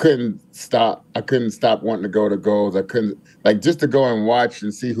 I couldn't stop wanting to go to Goals. I couldn't, like, just to go and watch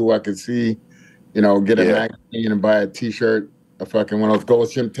and see who I could see, you know, get a magazine and buy a T-shirt, a fucking one of those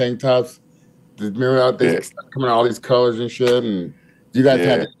Gold's Gym tank tops. Remember out there coming out all these colors and shit, and you guys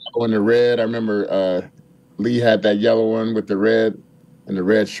had the yellow and the red. I remember Lee had that yellow one with the red and the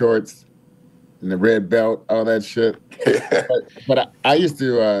red shorts and the red belt, all that shit. but I used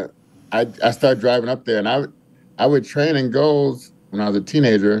to, I started driving up there, and I would train in Goals when I was a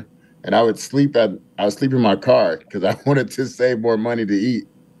teenager, and I would sleep in my car because I wanted to save more money to eat.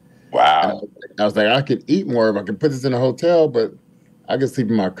 Wow. I was like, I could eat more if I could put this in a hotel, but I could sleep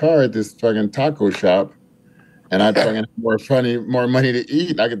in my car at this fucking taco shop, and I'd fucking have more money to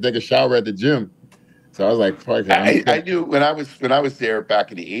eat. I could take a shower at the gym. So I was like, fuck it. I knew when I was there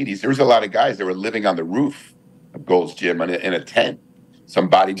back in the 80s, there was a lot of guys that were living on the roof of Gold's Gym in a tent. Some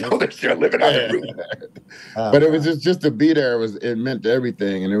bodybuilders there living on the roof. But it was just to be there. It meant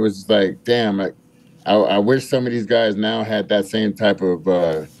everything, and it was like, damn. I wish some of these guys now had that same type of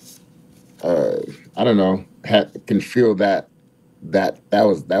I don't know, can feel that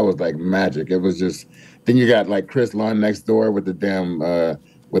was like magic. It was just. Then you got like Chris Lund next door with the damn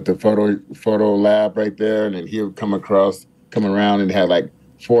with the photo lab right there, and then he would come around and had like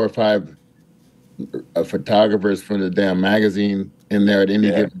 4 or 5 photographers from the damn magazine in there at any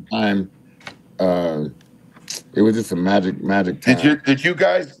given time. It was just a magic time. Did you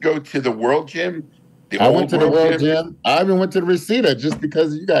guys go to the World Gym? I went to the World Gym. I even went to the Reseda just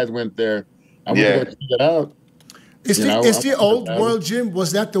because you guys went there. I went to go check it out. Is the old World Gym,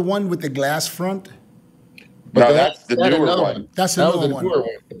 was that the one with the glass front? But no, that's the newer one. That's the newer one.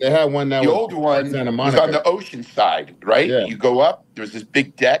 They had one that the was old one Santa was Monica. on the ocean side, right? Yeah. You go up. There's this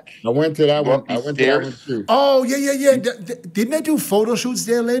big deck. I went to that one. I went to that one too. Oh yeah. Didn't they do photo shoots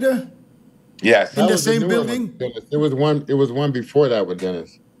there later? Yes. In the same building? It was one before that with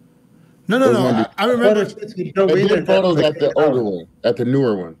Dennis. No. I remember. They did photos at the older one, at the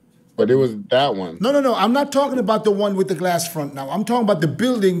newer one. But it was that one. No. I'm not talking about the one with the glass front now. I'm talking about the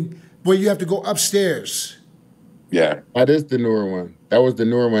building where you have to go upstairs. Yeah. That is the newer one. That was the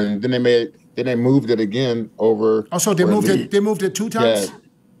newer one. And then they moved it again over. Oh, so they moved it 2 times? Yeah.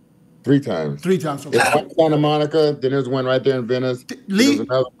 3 times. 3 times. Okay. There's one in Santa Monica. Then there's one right there in Venice. There's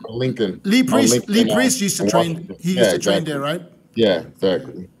another one in Lincoln. Lee Priest used to train. He used to train there, right? Yeah,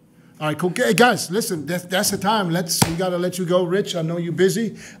 exactly. All right, cool. Hey, guys, listen, that's the time. We got to let you go, Rich. I know you're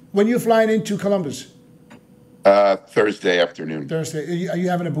busy. When you flying into Columbus? Thursday afternoon. Thursday. Are you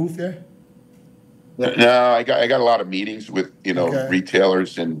having a booth there? No, I got a lot of meetings with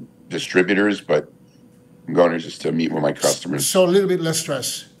retailers and distributors, but I'm going there just to meet with my customers. So a little bit less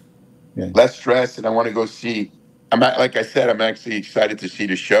stress. Yeah. Less stress, and I want to go see. Like I said, I'm actually excited to see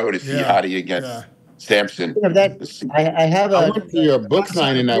the show, to see HADI against SAMSON. I have I went to your book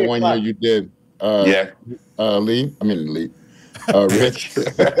signing that one year you did. Rich.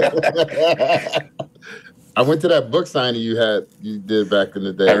 I went to that book signing you did back in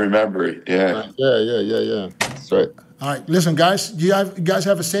the day. I remember it. Yeah. Yeah. That's right. All right, listen, guys. You guys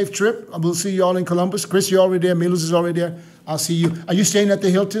have a safe trip. We'll see you all in Columbus. Chris, you're already there. Milos is already there. I'll see you. Are you staying at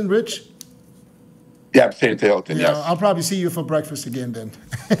the Hilton, Rich? Yeah, I'm staying at the Hilton. Yeah, yes. I'll probably see you for breakfast again then.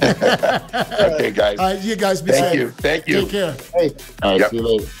 Okay, guys. All right, you guys be safe. Thank you. Take care. Hey. All right, see you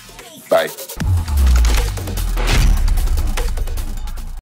later. Bye.